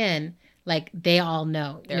kicking in, like they all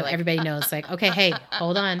know, like, everybody knows like, okay, hey,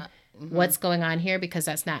 hold on. Mm-hmm. What's going on here? Because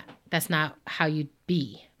that's not how you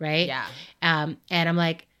be. Right. Yeah. And I'm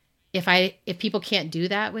like, if people can't do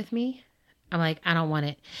that with me, I'm like, I don't want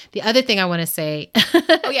it. The other thing I want to say.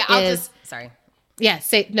 Oh yeah. Sorry. Yeah,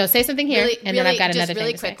 say something here, and then I've got another thing.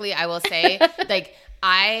 Really quickly, I will say, like,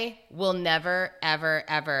 I will never, ever,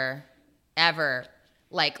 ever, ever,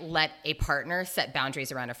 like, let a partner set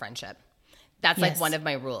boundaries around a friendship. That's like one of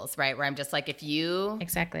my rules, right? Where I'm just like, if you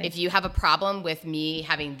have a problem with me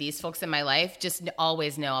having these folks in my life, just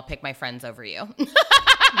always know I'll pick my friends over you.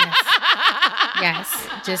 Yes.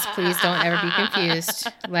 Just please don't ever be confused.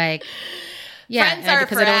 Like. Yeah,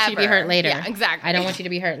 because forever. I don't want you to be hurt later. Yeah, exactly. I don't want you to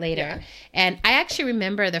be hurt later. Yeah. And I actually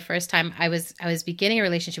remember the first time I was beginning a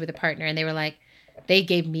relationship with a partner, and they were like, they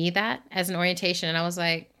gave me that as an orientation, and I was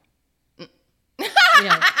like,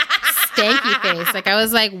 stanky face. Like I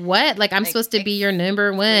was like, what? Like I'm supposed to be your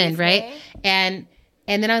number one, right? And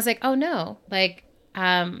then I was like, oh no, like,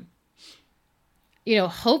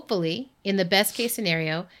 hopefully in the best case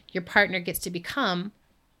scenario, your partner gets to become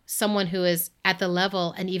someone who is at the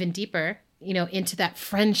level and even deeper, into that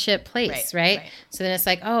friendship place, right? So then it's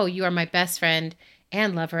like, oh, you are my best friend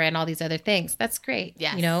and lover and all these other things. That's great.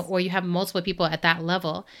 Yes. Or you have multiple people at that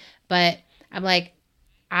level. But I'm like,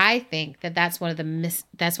 I think that's one of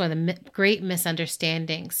the great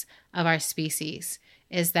misunderstandings of our species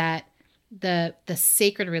is that the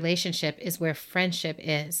sacred relationship is where friendship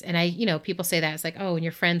is. And people say that it's like, oh, when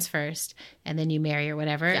you're friends first and then you marry or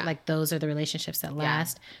whatever, like those are the relationships that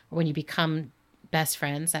last. Or when you become best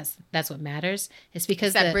friends, that's what matters. It's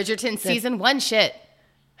because that Bridgerton season 1 shit.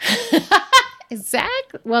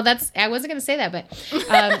 Exactly. Well, I wasn't going to say that, but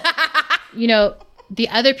the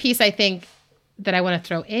other piece I think that I want to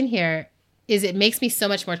throw in here is it makes me so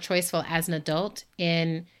much more choiceful as an adult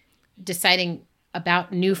in deciding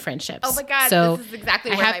about new friendships. Oh my God, so this is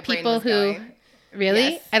exactly where my brain was going.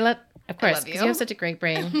 Really? Yes. Of course, love you. because you have such a great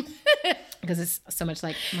brain. Because it's so much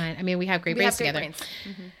like mine. I mean, we have great brains together.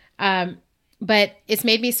 But it's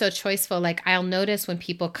made me so choiceful. Like, I'll notice when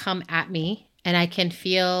people come at me and I can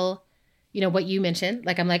feel, you know, what you mentioned.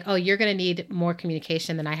 Like, I'm like, oh, you're going to need more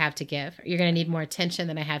communication than I have to give. You're going to need more attention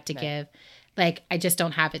than I have to give. Like, I just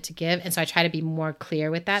don't have it to give. And so I try to be more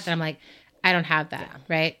clear with that I'm like, I don't have that,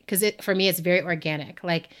 right? Because for me, it's very organic.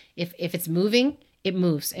 Like, if it's moving, it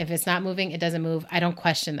moves. If it's not moving, it doesn't move. I don't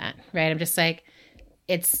question that, right? I'm just like,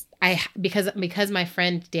 because my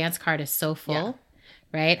friend dance card is so full,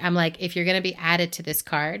 right? I'm like, if you're going to be added to this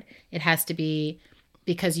card, it has to be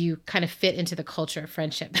because you kind of fit into the culture of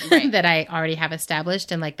friendship that I already have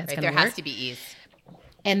established. And like, that's going to work. There has to be ease.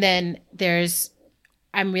 And then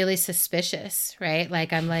I'm really suspicious, right?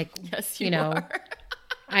 Like, I'm like, yes, you know, are.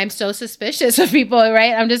 I'm so suspicious of people,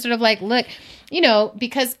 right? I'm just sort of like, look, you know,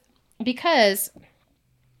 because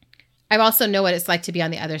I also know what it's like to be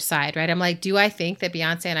on the other side, right? I'm like, do I think that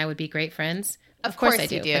Beyonce and I would be great friends? Of course I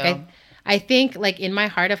do. You do. Like, I think, like, in my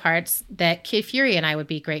heart of hearts, that Kid Fury and I would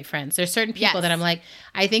be great friends. There's certain people that I'm like,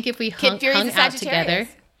 I think if we hung out together,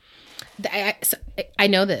 I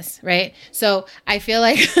know this, right? So I feel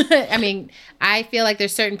like, I feel like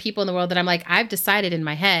there's certain people in the world that I'm like, I've decided in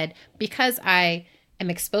my head, because I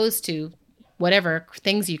am exposed to whatever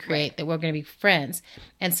things you create, that we're going to be friends.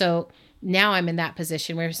 And so now I'm in that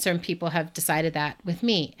position where certain people have decided that with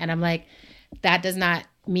me. And I'm like, that does not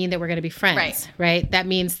mean that we're going to be friends, right? That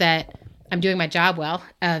means that I'm doing my job well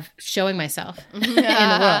of showing myself in the world,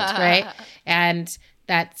 right? And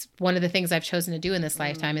that's one of the things I've chosen to do in this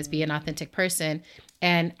lifetime is be an authentic person.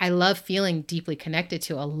 And I love feeling deeply connected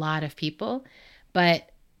to a lot of people. But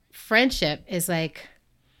friendship is like,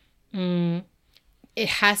 it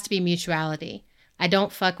has to be mutuality. I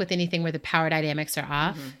don't fuck with anything where the power dynamics are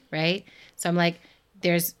off, right? So I'm like,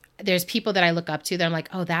 there's people that I look up to that I'm like,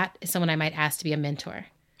 oh, that is someone I might ask to be a mentor.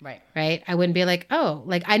 Right. I wouldn't be like, oh,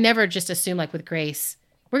 like, I never just assume, like, with Grace,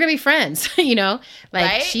 we're going to be friends, you know?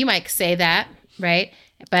 Like, she might say that, right?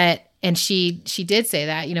 And she did say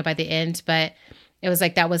that, you know, by the end, but it was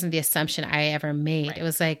like, that wasn't the assumption I ever made. It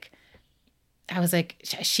was like, I was like,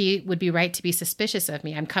 she would be right to be suspicious of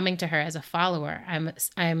me. I'm coming to her as a follower.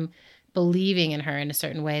 I'm believing in her in a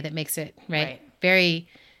certain way that makes it very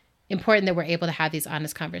important that we're able to have these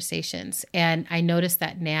honest conversations. And I notice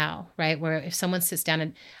that now, right? Where if someone sits down,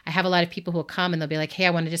 and I have a lot of people who will come and they'll be like, hey, I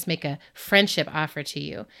want to just make a friendship offer to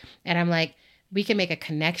you. And I'm like, we can make a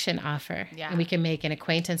connection offer and we can make an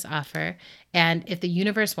acquaintance offer. And if the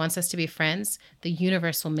universe wants us to be friends, the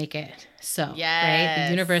universe will make it so, right?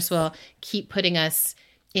 The universe will keep putting us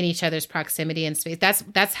in each other's proximity and space.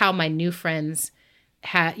 That's how my new friends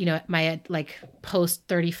my like post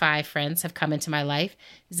 35 friends have come into my life,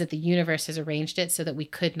 is that the universe has arranged it so that we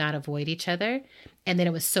could not avoid each other. And then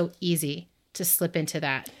it was so easy to slip into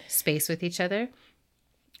that space with each other.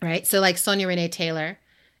 Right. So like Sonia Renee Taylor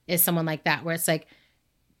is someone like that, where it's like,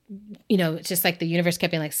 you know, it's just like the universe kept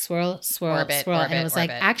being like swirl, orbit, and it was like,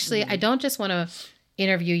 actually, I don't just want to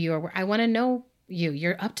interview you, or I want to know you.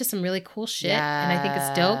 You're up to some really cool shit. And I think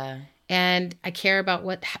it's dope. And I care about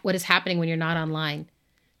what is happening when you're not online.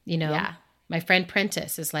 You know, my friend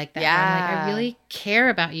Prentice is like that. I'm like, I really care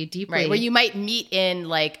about you deeply. Right. Where you might meet in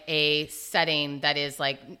like a setting that is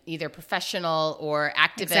like either professional or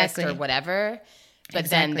activist or whatever. But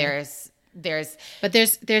then there's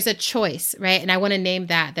a choice, right? And I want to name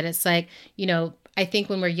that it's like, you know, I think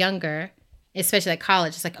when we're younger, especially like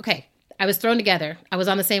college, it's like, okay, I was thrown together. I was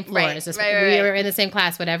on the same floor. We were in the same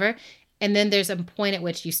class, whatever. And then there's a point at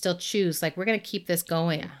which you still choose, like, we're going to keep this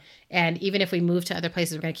going. Yeah. And even if we move to other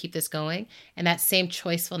places, we're going to keep this going. And that same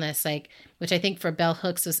choicefulness, like, which I think for Bell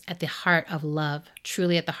Hooks was at the heart of love,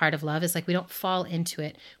 truly at the heart of love, is like, we don't fall into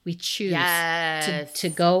it. We choose to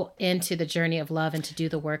go into the journey of love and to do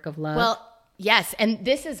the work of love. Well, yes. And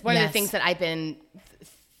this is one of the things that I've been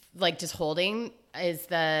like just holding is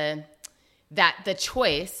the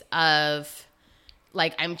choice of,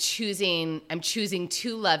 like, I'm choosing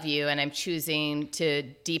to love you, and I'm choosing to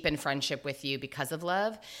deepen friendship with you because of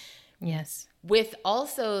love. Yes. With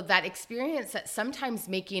also that experience that sometimes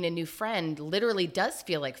making a new friend literally does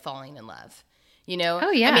feel like falling in love. You know? Oh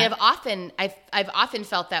yeah. I mean, I've often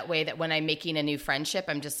felt that way, that when I'm making a new friendship,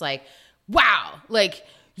 I'm just like, wow, like,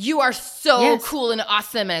 you are so cool and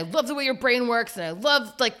awesome, and I love the way your brain works, and I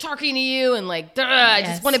love like talking to you, and like, I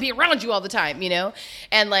just want to be around you all the time, you know?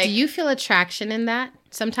 And like, do you feel attraction in that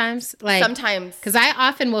sometimes? Like, sometimes, because I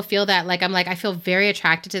often will feel that, like, I'm like, I feel very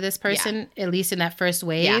attracted to this person, at least in that first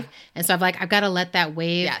wave, and so I've got to let that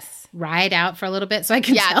wave ride out for a little bit so I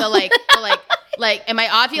can tell. the like, am I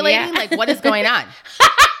ovulating? Like, what is going on?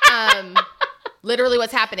 literally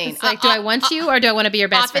what's happening. It's like, do I want you or do I want to be your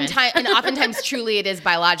best friend? Oftentimes, truly, it is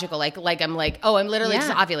biological. Like I'm like, oh, I'm literally just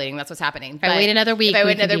ovulating. That's what's happening. If I wait another week,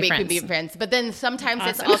 we can be friends. But then sometimes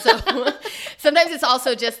it's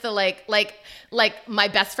also just the like my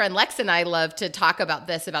best friend Lex and I love to talk about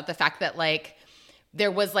this, about the fact that like there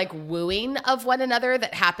was like wooing of one another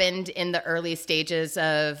that happened in the early stages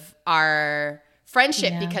of our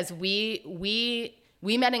friendship because we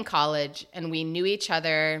met in college and we knew each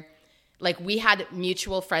other. Like we had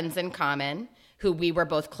mutual friends in common who we were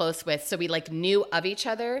both close with. So we like knew of each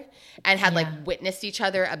other and had like witnessed each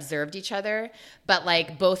other, observed each other, but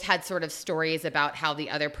like both had sort of stories about how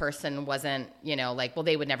the other person wasn't, you know, like, well,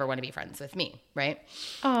 they would never want to be friends with me. Right.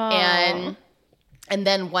 Aww. And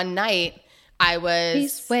then one night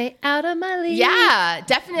he's way out of my league. Yeah,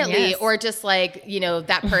 definitely. Yes. Or just like, you know,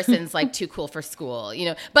 that person's like too cool for school, you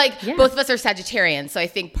know, but like both of us are Sagittarians. So I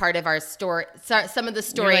think part of our story, some of the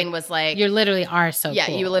storying was like, you literally are so cool.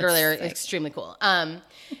 Yeah, you literally are extremely cool. But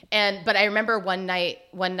I remember one night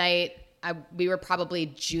we were probably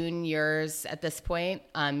juniors at this point,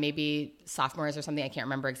 maybe sophomores or something. I can't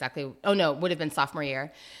remember exactly. Oh no, it would have been sophomore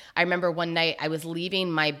year. I remember one night I was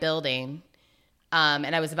leaving my building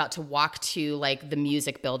and I was about to walk to like the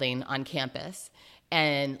music building on campus.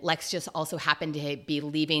 And Lex just also happened to be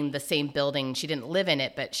leaving the same building. She didn't live in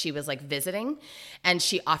it, but she was like visiting. And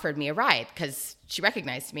she offered me a ride because she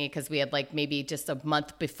recognized me because we had like maybe just a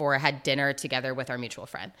month before had dinner together with our mutual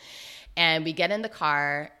friend. And we get in the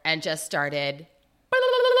car and just started,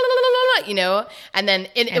 you know, and then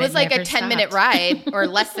it was like a 10-minute ride or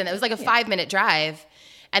less than, it was like a 5-minute drive.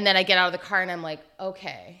 And then I get out of the car and I'm like,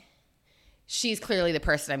 okay, she's clearly the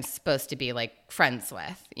person I'm supposed to be like friends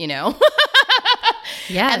with, you know?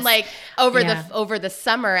 Yes. And like over the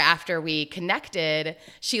summer after we connected,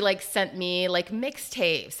 she like sent me like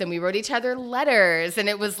mixtapes and we wrote each other letters. And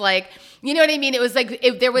it was like, you know what I mean? It was like,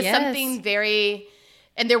 there was something very,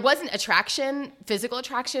 and there wasn't physical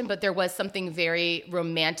attraction, but there was something very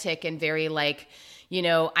romantic and very like, you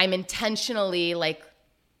know, I'm intentionally like,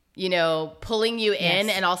 you know, pulling you in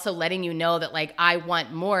and also letting you know that like, I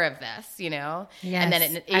want more of this, you know? Yes. And then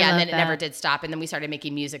it never did stop. And then we started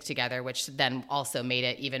making music together, which then also made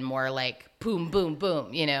it even more like boom, boom,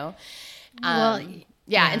 boom, you know?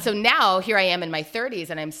 And so now here I am in my 30s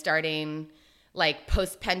and I'm starting like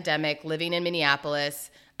post-pandemic living in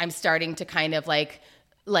Minneapolis. I'm starting to kind of like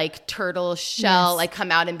turtle shell, like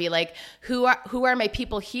come out and be like, who are my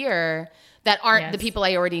people here that aren't the people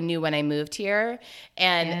I already knew when I moved here.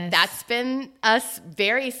 And that's been a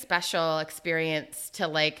very special experience to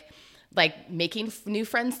like making new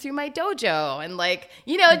friends through my dojo and like,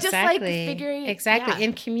 you know, just like figuring. Exactly.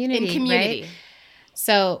 In community. Right?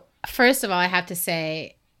 So first of all, I have to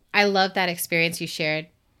say, I love that experience you shared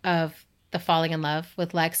of the falling in love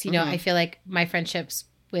with Lex. You know, I feel like my friendships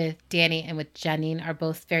with Danny and with Janine are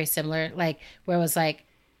both very similar. Like where it was like,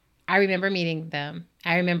 I remember meeting them.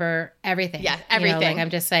 I remember everything. Yeah, everything. You know, like I'm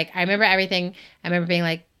just like, I remember everything. I remember being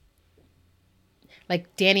like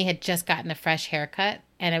Danny had just gotten a fresh haircut.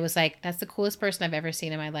 And I was like, that's the coolest person I've ever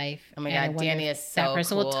seen in my life. Oh my God, Danny is so that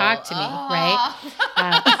person cool. will talk to me, right?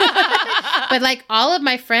 But like all of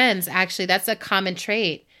my friends, actually, that's a common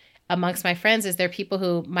trait amongst my friends is they're people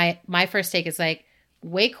who my first take is like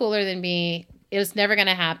way cooler than me. It was never going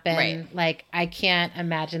to happen. Right. Like, I can't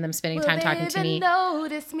imagine them spending time talking to me.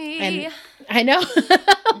 Notice me. And I know,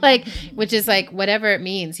 like, which is like whatever it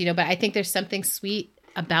means, you know, but I think there's something sweet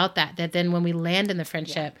about that then when we land in the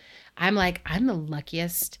friendship, I'm like, I'm the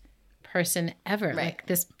luckiest person ever. Right. Like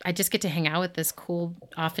this, I just get to hang out with this cool,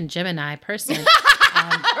 often Gemini person. And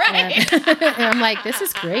I'm like, this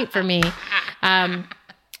is great for me.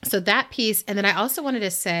 So that piece. And then I also wanted to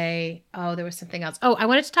say, there was something else. I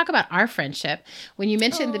wanted to talk about our friendship when you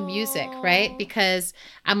mentioned the music, right? Because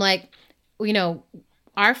I'm like, you know,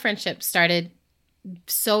 our friendship started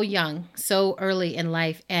so young, so early in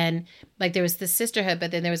life. And like there was the sisterhood, but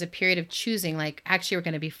then there was a period of choosing, like actually we're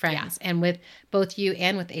going to be friends. Yeah. And with both you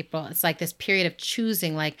and with April, it's like this period of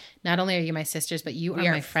choosing, like not only are you my sisters, but you are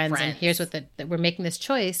my friends. And here's what we're making this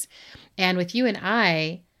choice. And with you and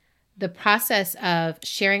I, the process of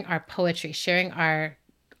sharing our poetry, sharing our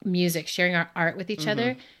music, sharing our art with each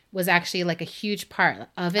other was actually like a huge part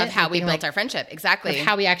of it. Of how we built our friendship. Exactly. Of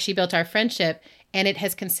how we actually built our friendship. And it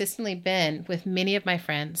has consistently been with many of my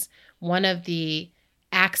friends, one of the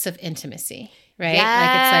acts of intimacy, right? Yes.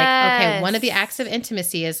 Like it's like, okay, one of the acts of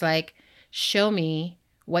intimacy is like, show me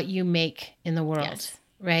what you make in the world,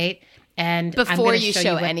 right? And before you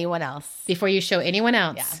show anyone else. Before you show anyone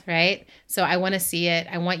else, right? So I want to see it.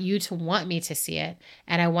 I want you to want me to see it.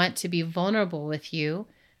 And I want to be vulnerable with you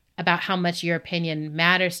about how much your opinion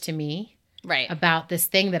matters to me about this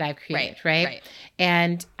thing that I've created, right?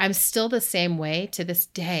 And I'm still the same way to this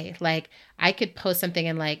day. Like I could post something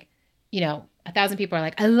and like, 1,000 people are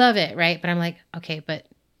like, I love it, right? But I'm like, okay, but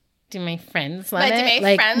do my friends love it? Do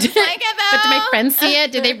my friends like it though? But do my friends see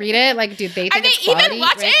it? Do they read it? Like, do they think it's quality? Are they even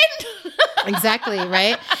watching? Right? Exactly,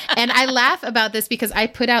 right? And I laugh about this because I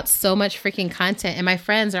put out so much freaking content and my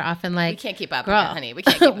friends are often like, we can't keep up, girl, honey. We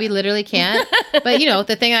can't keep up. We literally can't. But,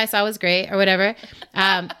 the thing I saw was great or whatever.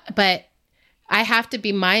 But I have to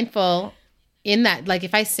be mindful in that. Like,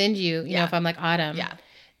 if I send you, if I'm like, Autumn,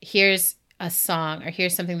 here's a song or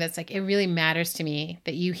here's something that's like, it really matters to me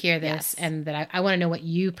that you hear this and that I want to know what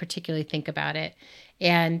you particularly think about it.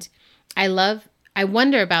 And I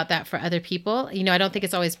wonder about that for other people. I don't think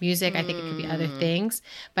it's always music. I think it could be other things,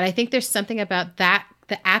 but I think there's something about that,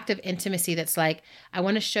 the act of intimacy that's like, I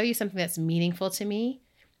want to show you something that's meaningful to me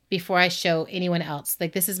before I show anyone else.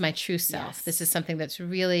 Like, this is my true self. Yes. This is something that's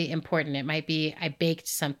really important. It might be, I baked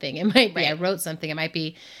something. It might be, I wrote something. It might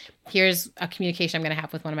be, here's a communication I'm going to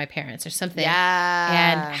have with one of my parents or something.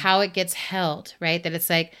 Yeah. And how it gets held, right? That it's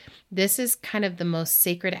like, this is kind of the most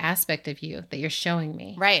sacred aspect of you that you're showing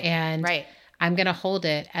me. Right. And I'm going to hold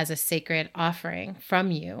it as a sacred offering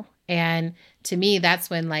from you. And to me, that's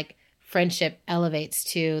when like friendship elevates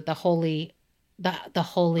to the holy, the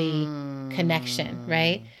holy connection,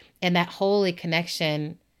 right? And that holy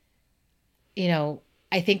connection,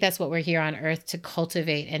 I think that's what we're here on earth to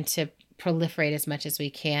cultivate and to proliferate as much as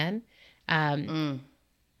we can. And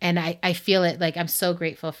I feel it, like I'm so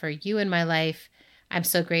grateful for you in my life. I'm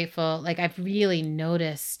so grateful. Like I've really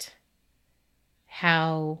noticed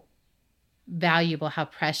how valuable, how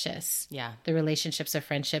precious the relationships of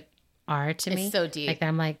friendship are to me. It's so deep. Like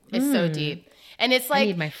I'm like, it's so deep. And it's like, I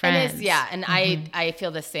need my friends. And I feel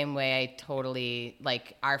the same way. I totally,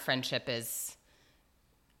 like, our friendship is,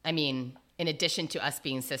 I mean, in addition to us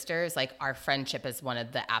being sisters, like our friendship is one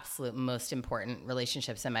of the absolute most important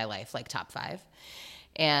relationships in my life, like top 5.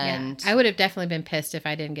 And I would have definitely been pissed if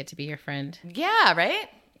I didn't get to be your friend. Yeah, right?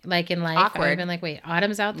 Like in life, awkward. I would have been like, wait,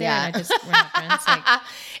 Autumn's out there and we're not friends.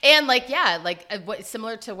 Like, and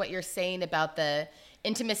similar to what you're saying about the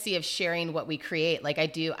intimacy of sharing what we create. Like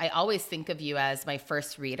I always think of you as my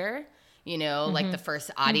first reader, like the first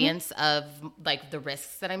audience of like the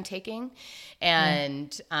risks that I'm taking.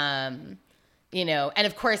 And, and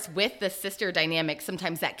of course with the sister dynamic,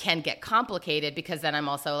 sometimes that can get complicated because then I'm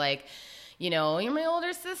also like, you're my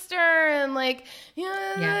older sister and like, like,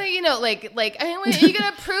 are you going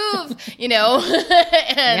to prove,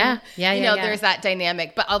 and, there's that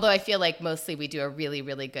dynamic. But although I feel like mostly we do a really,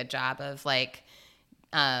 really good job of like,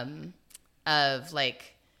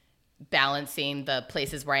 balancing the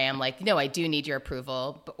places where I am like, no, I do need your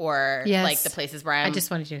approval, or like the places where I just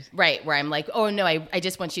wanted you where I'm like, oh no, I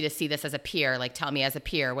just want you to see this as a peer. Like, tell me as a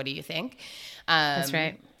peer, what do you think? That's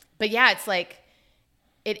right. But yeah, it's like,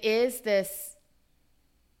 it is this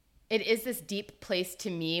deep place to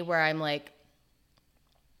me where I'm like,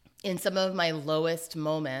 in some of my lowest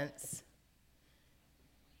moments,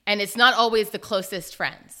 and it's not always the closest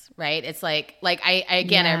friends, right? It's like I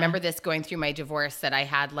remember this going through my divorce, that I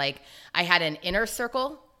had an inner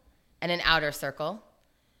circle and an outer circle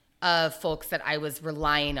of folks that I was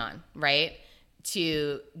relying on, right?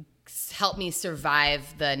 To help me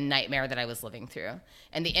survive the nightmare that I was living through.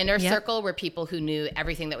 And the inner circle were people who knew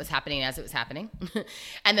everything that was happening as it was happening.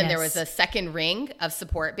 And then there was a second ring of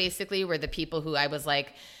support, basically, where the people who I was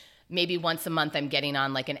like, maybe once a month I'm getting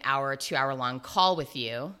on like an hour or 2 hour long call with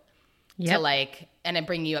you to like, and I'm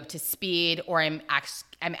bringing you up to speed, or I'm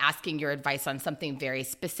asking your advice on something very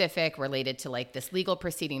specific related to like this legal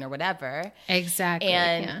proceeding or whatever. Exactly.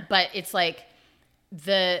 And, but it's like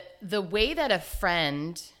the way that a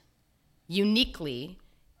friend uniquely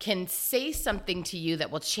can say something to you that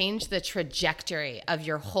will change the trajectory of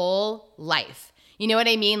your whole life. You know what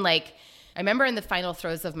I mean? Like, I remember in the final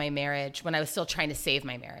throes of my marriage, when I was still trying to save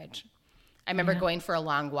my marriage, I remember going for a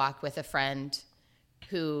long walk with a friend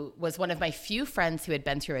who was one of my few friends who had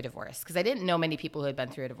been through a divorce, because I didn't know many people who had been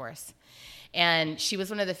through a divorce. And she was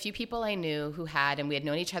one of the few people I knew who had, and we had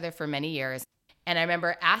known each other for many years. And I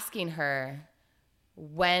remember asking her,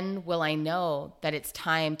 when will I know that it's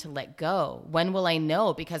time to let go? When will I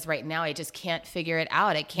know? Because right now I just can't figure it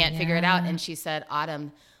out. I can't figure it out. And she said,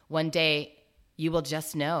 Autumn, one day you will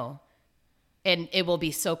just know. And it will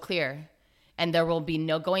be so clear. And there will be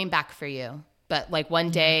no going back for you. But like one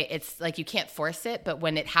day, it's like you can't force it. But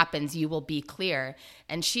when it happens, you will be clear.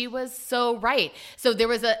 And she was so right. So there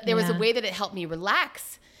was a way that it helped me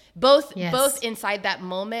relax. Both inside that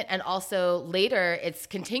moment, and also later it's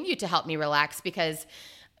continued to help me relax, because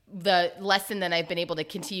the lesson that I've been able to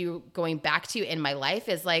continue going back to in my life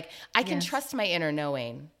is like, I can trust my inner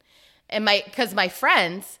knowing. And because my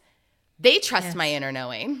friends, they trust my inner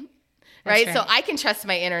knowing. Right? So I can trust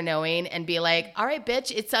my inner knowing and be like, all right,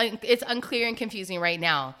 bitch, it's unclear and confusing right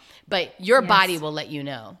now, but your body will let you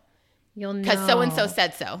know. You'll know. Because so-and-so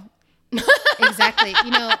said so. Exactly.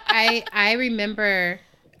 I remember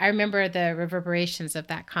the reverberations of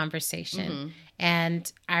that conversation.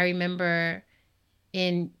 And I remember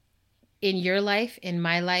in your life, in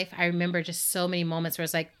my life, I remember just so many moments where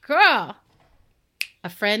it's like, girl, a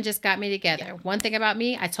friend just got me together. Yeah. One thing about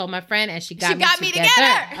me, I told my friend and she got me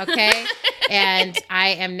together. Okay. And I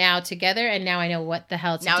am now together and now I know what the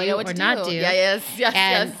hell to do or not do. Yeah, yes.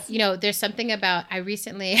 And, there's something about, I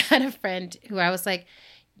recently had a friend who I was like,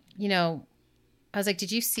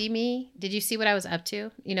 did you see me? Did you see what I was up to?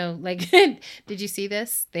 Did you see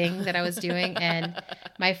this thing that I was doing? And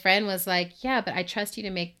my friend was like, yeah, but I trust you to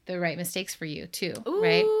make the right mistakes for you too. Ooh,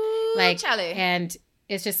 right? Charlie. And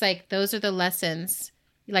it's just like, those are the lessons,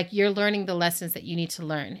 like you're learning the lessons that you need to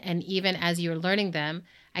learn. And even as you're learning them,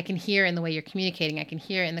 I can hear in the way you're communicating. I can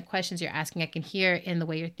hear in the questions you're asking. I can hear in the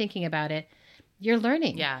way you're thinking about it. You're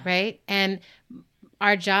learning, right? And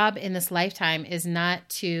our job in this lifetime is not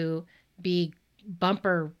to be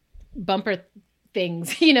bumper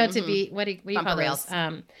things, to be, what do you call rails.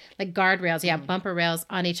 Those? Like guardrails. Yeah. Bumper rails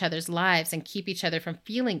on each other's lives and keep each other from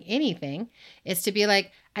feeling anything. Is to be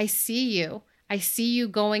like, I see you. I see you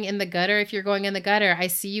going in the gutter if you're going in the gutter. I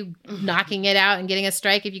see you knocking it out and getting a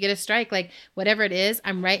strike if you get a strike. Like whatever it is,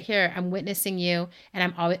 I'm right here. I'm witnessing you.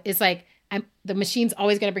 And the machine's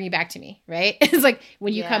always going to bring you back to me, right? It's like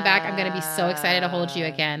when you come back, I'm going to be so excited to hold you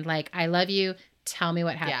again. Like, I love you. Tell me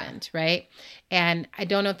what happened, right? And I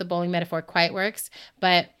don't know if the bowling metaphor quite works,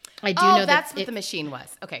 but I do know that's what the machine was.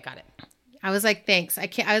 Okay, got it. I was like, thanks. I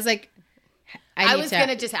was going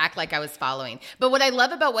to just act like I was following. But what I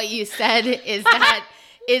love about what you said is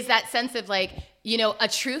that sense of like, a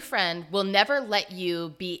true friend will never let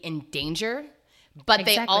you be in danger, but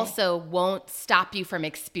they also won't stop you from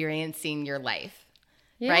experiencing your life.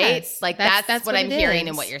 Yes, right? Like that's what I'm hearing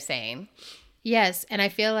in what you're saying. Yes. And I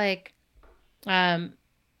feel like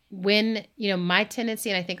when, my tendency,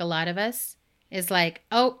 and I think a lot of us, is like,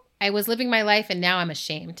 oh, I was living my life and now I'm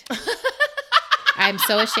ashamed. I'm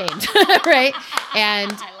so ashamed, right?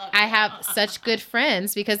 And I have such good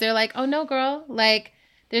friends because they're like, oh no, girl, like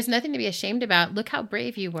there's nothing to be ashamed about. Look how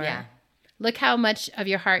brave you were. Yeah. Look how much of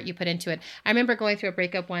your heart you put into it. I remember going through a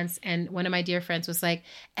breakup once and one of my dear friends was like,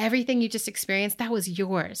 everything you just experienced, that was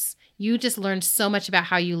yours. You just learned so much about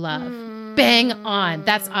how you love. Bang on.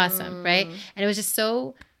 That's awesome, right? And it was just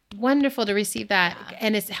so wonderful to receive that. Yeah.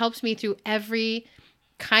 And it's helped me through every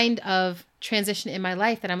kind of transition in my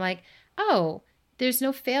life that I'm like, oh, there's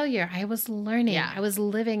no failure. I was learning. Yeah. I was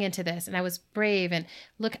living into this and I was brave. And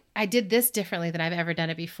look, I did this differently than I've ever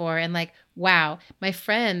done it before. And like, wow, my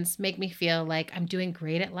friends make me feel like I'm doing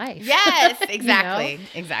great at life. Yes, exactly.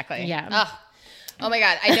 Exactly. Yeah. Oh my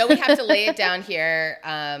God. I know we have to lay it down here.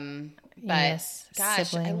 But yes, gosh,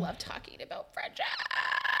 sibling. I love talking about friendship.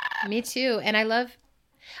 Me too. And I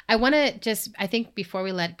want to just, I think before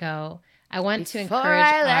we let go, I want to encourage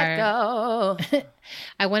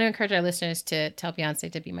our listeners to tell Beyonce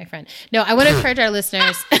to be my friend. No, I want to encourage our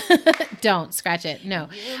listeners. Don't scratch it. No,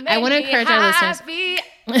 I want to encourage our listeners.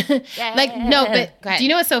 Like, no, but do you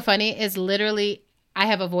know what's so funny is literally I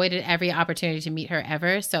have avoided every opportunity to meet her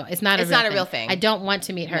ever. So it's not a real thing. I don't want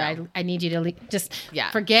to meet her. No. I need you to just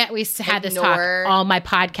forget we had this talk. All my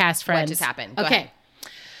podcast friends. What just happened? Go okay. ahead.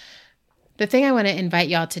 The thing I want to invite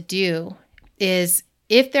y'all to do is,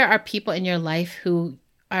 if there are people in your life who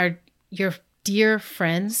are your dear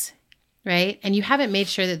friends, right? And you haven't made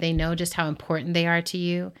sure that they know just how important they are to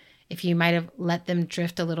you, if you might have let them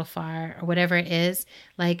drift a little far or whatever it is,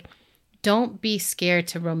 like, don't be scared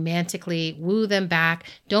to romantically woo them back.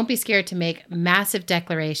 Don't be scared to make massive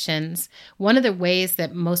declarations. One of the ways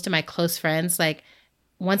that most of my close friends, like,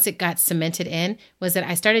 once it got cemented in, was that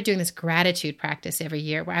I started doing this gratitude practice every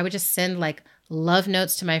year where I would just send like love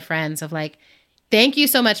notes to my friends of like, thank you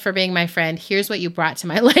so much for being my friend. Here's what you brought to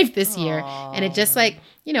my life this year. And it just like,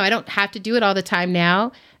 I don't have to do it all the time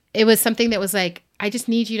now. It was something that was like, I just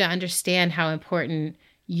need you to understand how important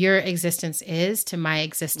your existence is to my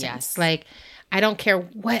existence. Yes. Like, I don't care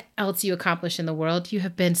what else you accomplish in the world. You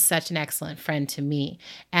have been such an excellent friend to me.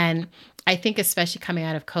 And I think especially coming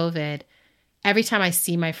out of COVID, every time I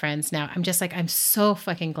see my friends now, I'm just like, I'm so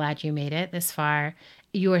fucking glad you made it this far.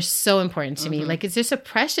 You are so important to me. Like, it's just a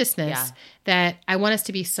preciousness that I want us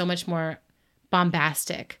to be so much more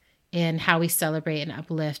bombastic in how we celebrate and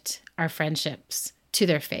uplift our friendships to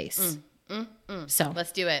their face. So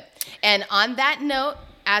let's do it. And on that note,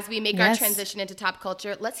 as we make our Yes. transition into top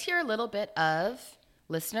culture, let's hear a little bit of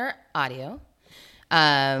listener audio.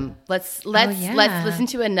 Let's listen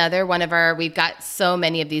to another one of our. We've got so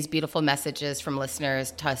many of these beautiful messages from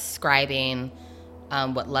listeners describing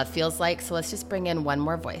what love feels like. So let's just bring in one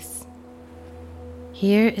more voice.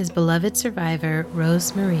 Here is beloved survivor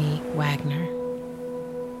Rosemarie Wagner.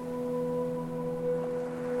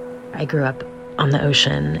 I grew up on the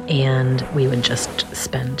ocean, and we would just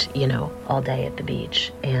spend, all day at the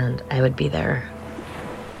beach. And I would be there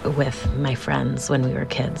with my friends when we were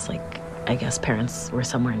kids. Like, I guess parents were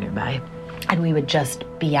somewhere nearby. And we would just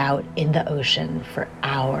be out in the ocean for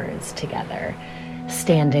hours together,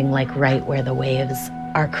 standing like right where the waves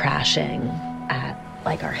are crashing at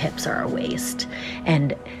like our hips or our waist.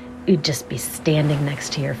 And you'd just be standing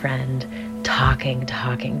next to your friend, talking,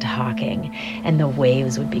 and the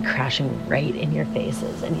waves would be crashing right in your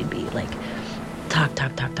faces, and you'd be like, talk,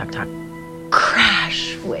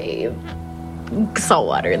 crash, wave, salt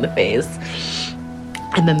water in the face.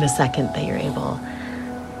 And then the second that you're able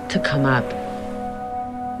to come up,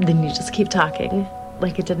 then you just keep talking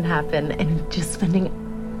like it didn't happen, and just spending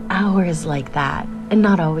hours like that, and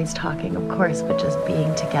not always talking, of course, but just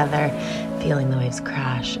being together, feeling the waves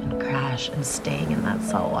crash and staying in that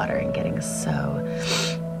salt water and getting so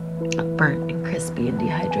burnt and crispy and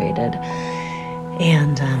dehydrated.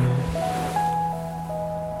 And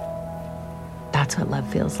that's what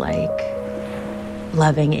love feels like.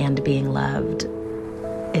 Loving and being loved.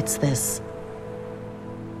 It's this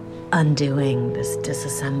undoing, this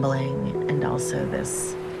disassembling, and also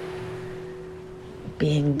this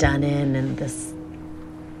being done in, and this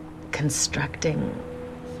constructing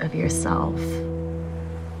of yourself.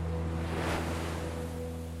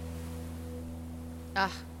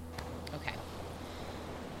 Okay.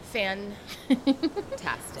 Fantastic.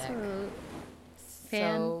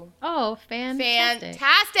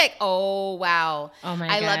 Fantastic. Oh, wow. Oh my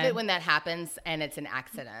God. I love it when that happens and it's an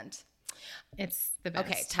accident. It's the best.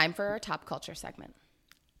 Okay, time for our top culture segment.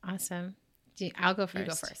 Awesome. I'll go first. You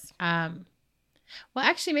go first. Well,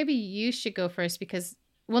 actually, maybe you should go first because,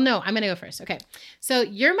 well, no, I'm going to go first. Okay. So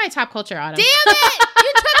you're my top culture, Autumn. Damn it!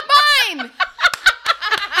 You took mine!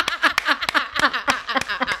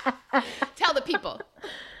 Tell the people.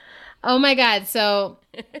 Oh my God. So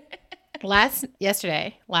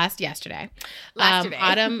yesterday. Autumn, yesterday.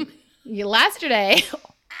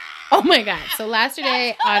 Oh my God. So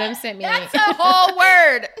yesterday, Autumn sent me. That's a whole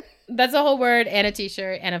word. That's a whole word and a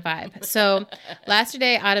t-shirt and a vibe. So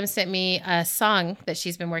yesterday, Autumn sent me a song that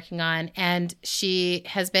she's been working on, and she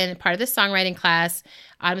has been part of this songwriting class.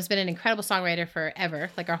 Autumn's been an incredible songwriter forever,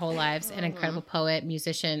 like our whole lives, an incredible poet,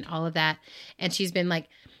 musician, all of that. And she's been like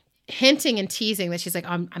hinting and teasing that she's like,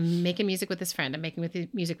 I'm making music with this friend. I'm making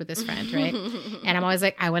music with this friend, right? And I'm always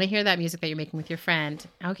like, I want to hear that music that you're making with your friend.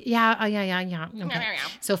 Okay, yeah. Okay.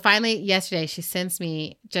 So finally, yesterday, she sends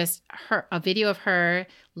me just a video of her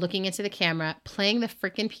looking into the camera, playing the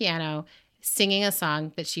freaking piano, singing a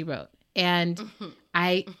song that she wrote. And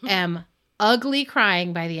I am ugly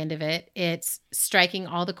crying by the end of it. It's striking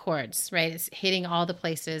all the chords, right? It's hitting all the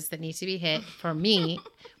places that need to be hit for me.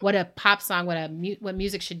 What a pop song, what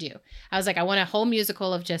music should do. I was like, I want a whole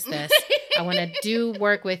musical of just this. I want to do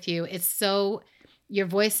work with you. It's so, your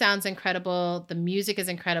voice sounds incredible. The music is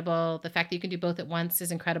incredible. The fact that you can do both at once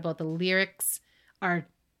is incredible. The lyrics are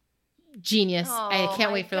genius. Oh, I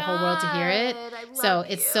can't wait for the whole world to hear it. So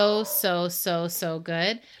it's so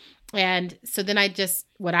good. And so then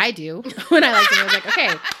what I do when I like to, I was like, okay,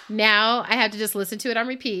 now I have to just listen to it on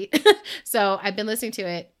repeat. So I've been listening to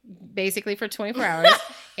it basically for 24 hours.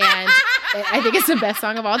 And I think it's the best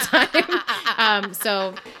song of all time.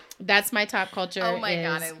 So that's my top culture. Oh my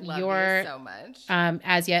God, I love you so much.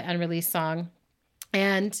 As yet unreleased song.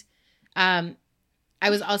 And I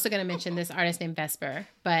was also going to mention this artist named Vesper,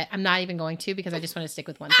 but I'm not even going to because I just want to stick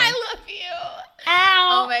with one thing. I love you.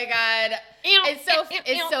 Ow. Oh my God. It's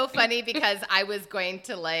so funny because I was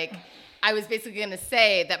basically going to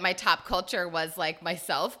say that my top culture was like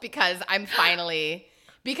myself because I feel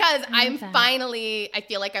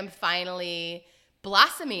like I'm finally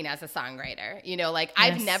blossoming as a songwriter. Yes.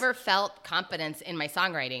 I've never felt confidence in my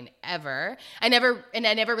songwriting ever. I never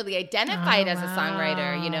really identified as a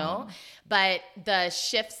songwriter, but the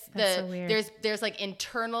shifts, there's like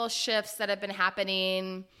internal shifts that have been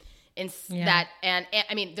happening that, and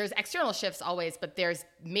I mean, there's external shifts always, but there's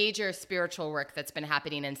major spiritual work that's been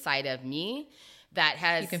happening inside of me that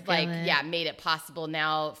has made it possible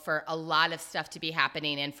now for a lot of stuff to be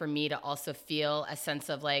happening and for me to also feel a sense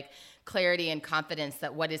of like clarity and confidence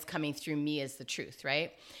that what is coming through me is the truth,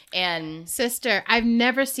 right? And sister, I've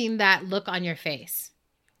never seen that look on your face.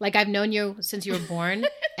 Like, I've known you since you were born,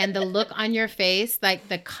 and the look on your face, like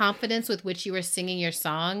the confidence with which you were singing your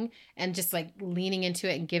song and just like leaning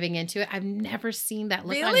into it and giving into it. I've never seen that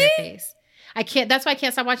look on your face. I can't. That's why I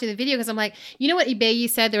can't stop watching the video, because I'm like, you know what Ibeyi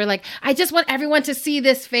said? They were like, I just want everyone to see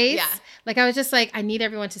this face. Yeah. Like, I was just like, I need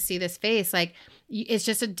everyone to see this face. Like, it's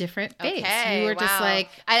just a different face. Okay, you were just like,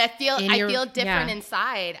 I feel different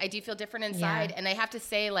inside. I do feel different inside, and I have to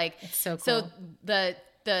say, like, it's so cool. So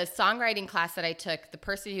the songwriting class that I took, the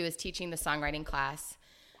person who was teaching the songwriting class,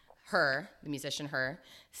 the musician,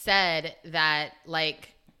 said that,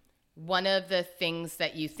 like, one of the things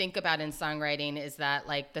that you think about in songwriting is that,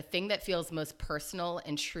 like, the thing that feels most personal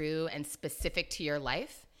and true and specific to your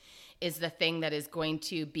life is the thing that is going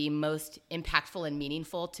to be most impactful and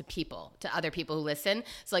meaningful to other people who listen.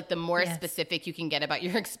 So, like, the more specific you can get about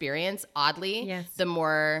your experience, oddly, the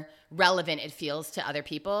more relevant it feels to other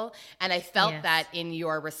people. And I felt that in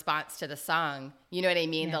your response to the song. You know what I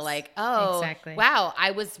mean? Yes. The like, oh, wow,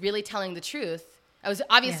 I was really telling the truth. I was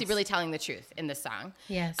obviously really telling the truth in this song.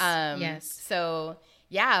 Yes. So,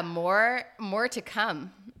 yeah, more to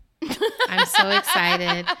come. I'm so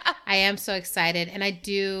excited. I am so excited. And I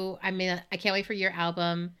can't wait for your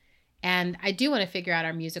album. And I do want to figure out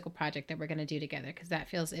our musical project that we're going to do together, because that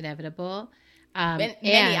feels inevitable.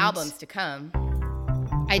 Many albums to come.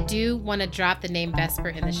 I do want to drop the name Vesper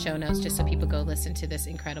in the show notes, just so people go listen to this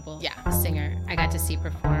incredible singer I got to see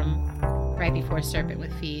perform right before Serpent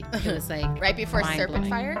with Feet. It was like right before Serpent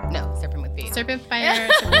Fire? No, Serpent with Feet. Serpent Fire,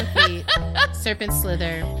 Serpent with Feet, Serpent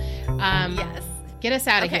Slither. Yes. Get us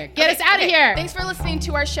out of here. Get us out of here. Thanks for listening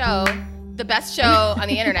to our show, the best show on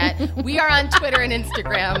the internet. We are on Twitter and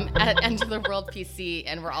Instagram at End of the World PC,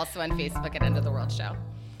 and we're also on Facebook at End of the World Show.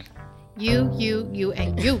 You,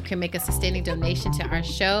 and you can make a sustaining donation to our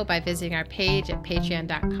show by visiting our page at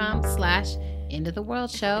patreon.com/End of the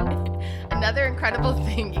World Show. Another incredible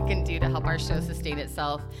thing you can do to help our show sustain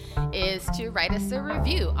itself is to write us a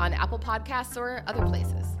review on Apple Podcasts or other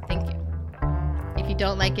places. Thank you. If you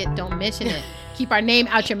don't like it, don't mention it. Keep our name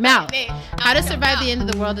out your mouth. How to Survive the End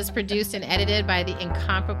of the World is produced and edited by the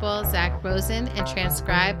incomparable Zach Rosen and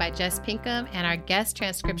transcribed by Jess Pinkham, and our guest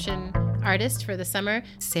transcription artist for the summer,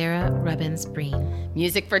 Sarah Rubbins-Breen.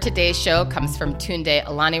 Music for today's show comes from Tunde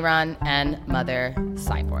Olaniran and Mother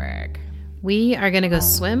Cyborg. We are going to go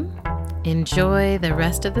swim, enjoy the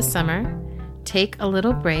rest of the summer, take a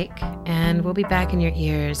little break, and we'll be back in your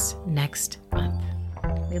ears next month.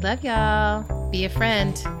 We love y'all. Be a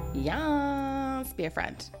friend. Yes, be a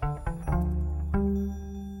friend.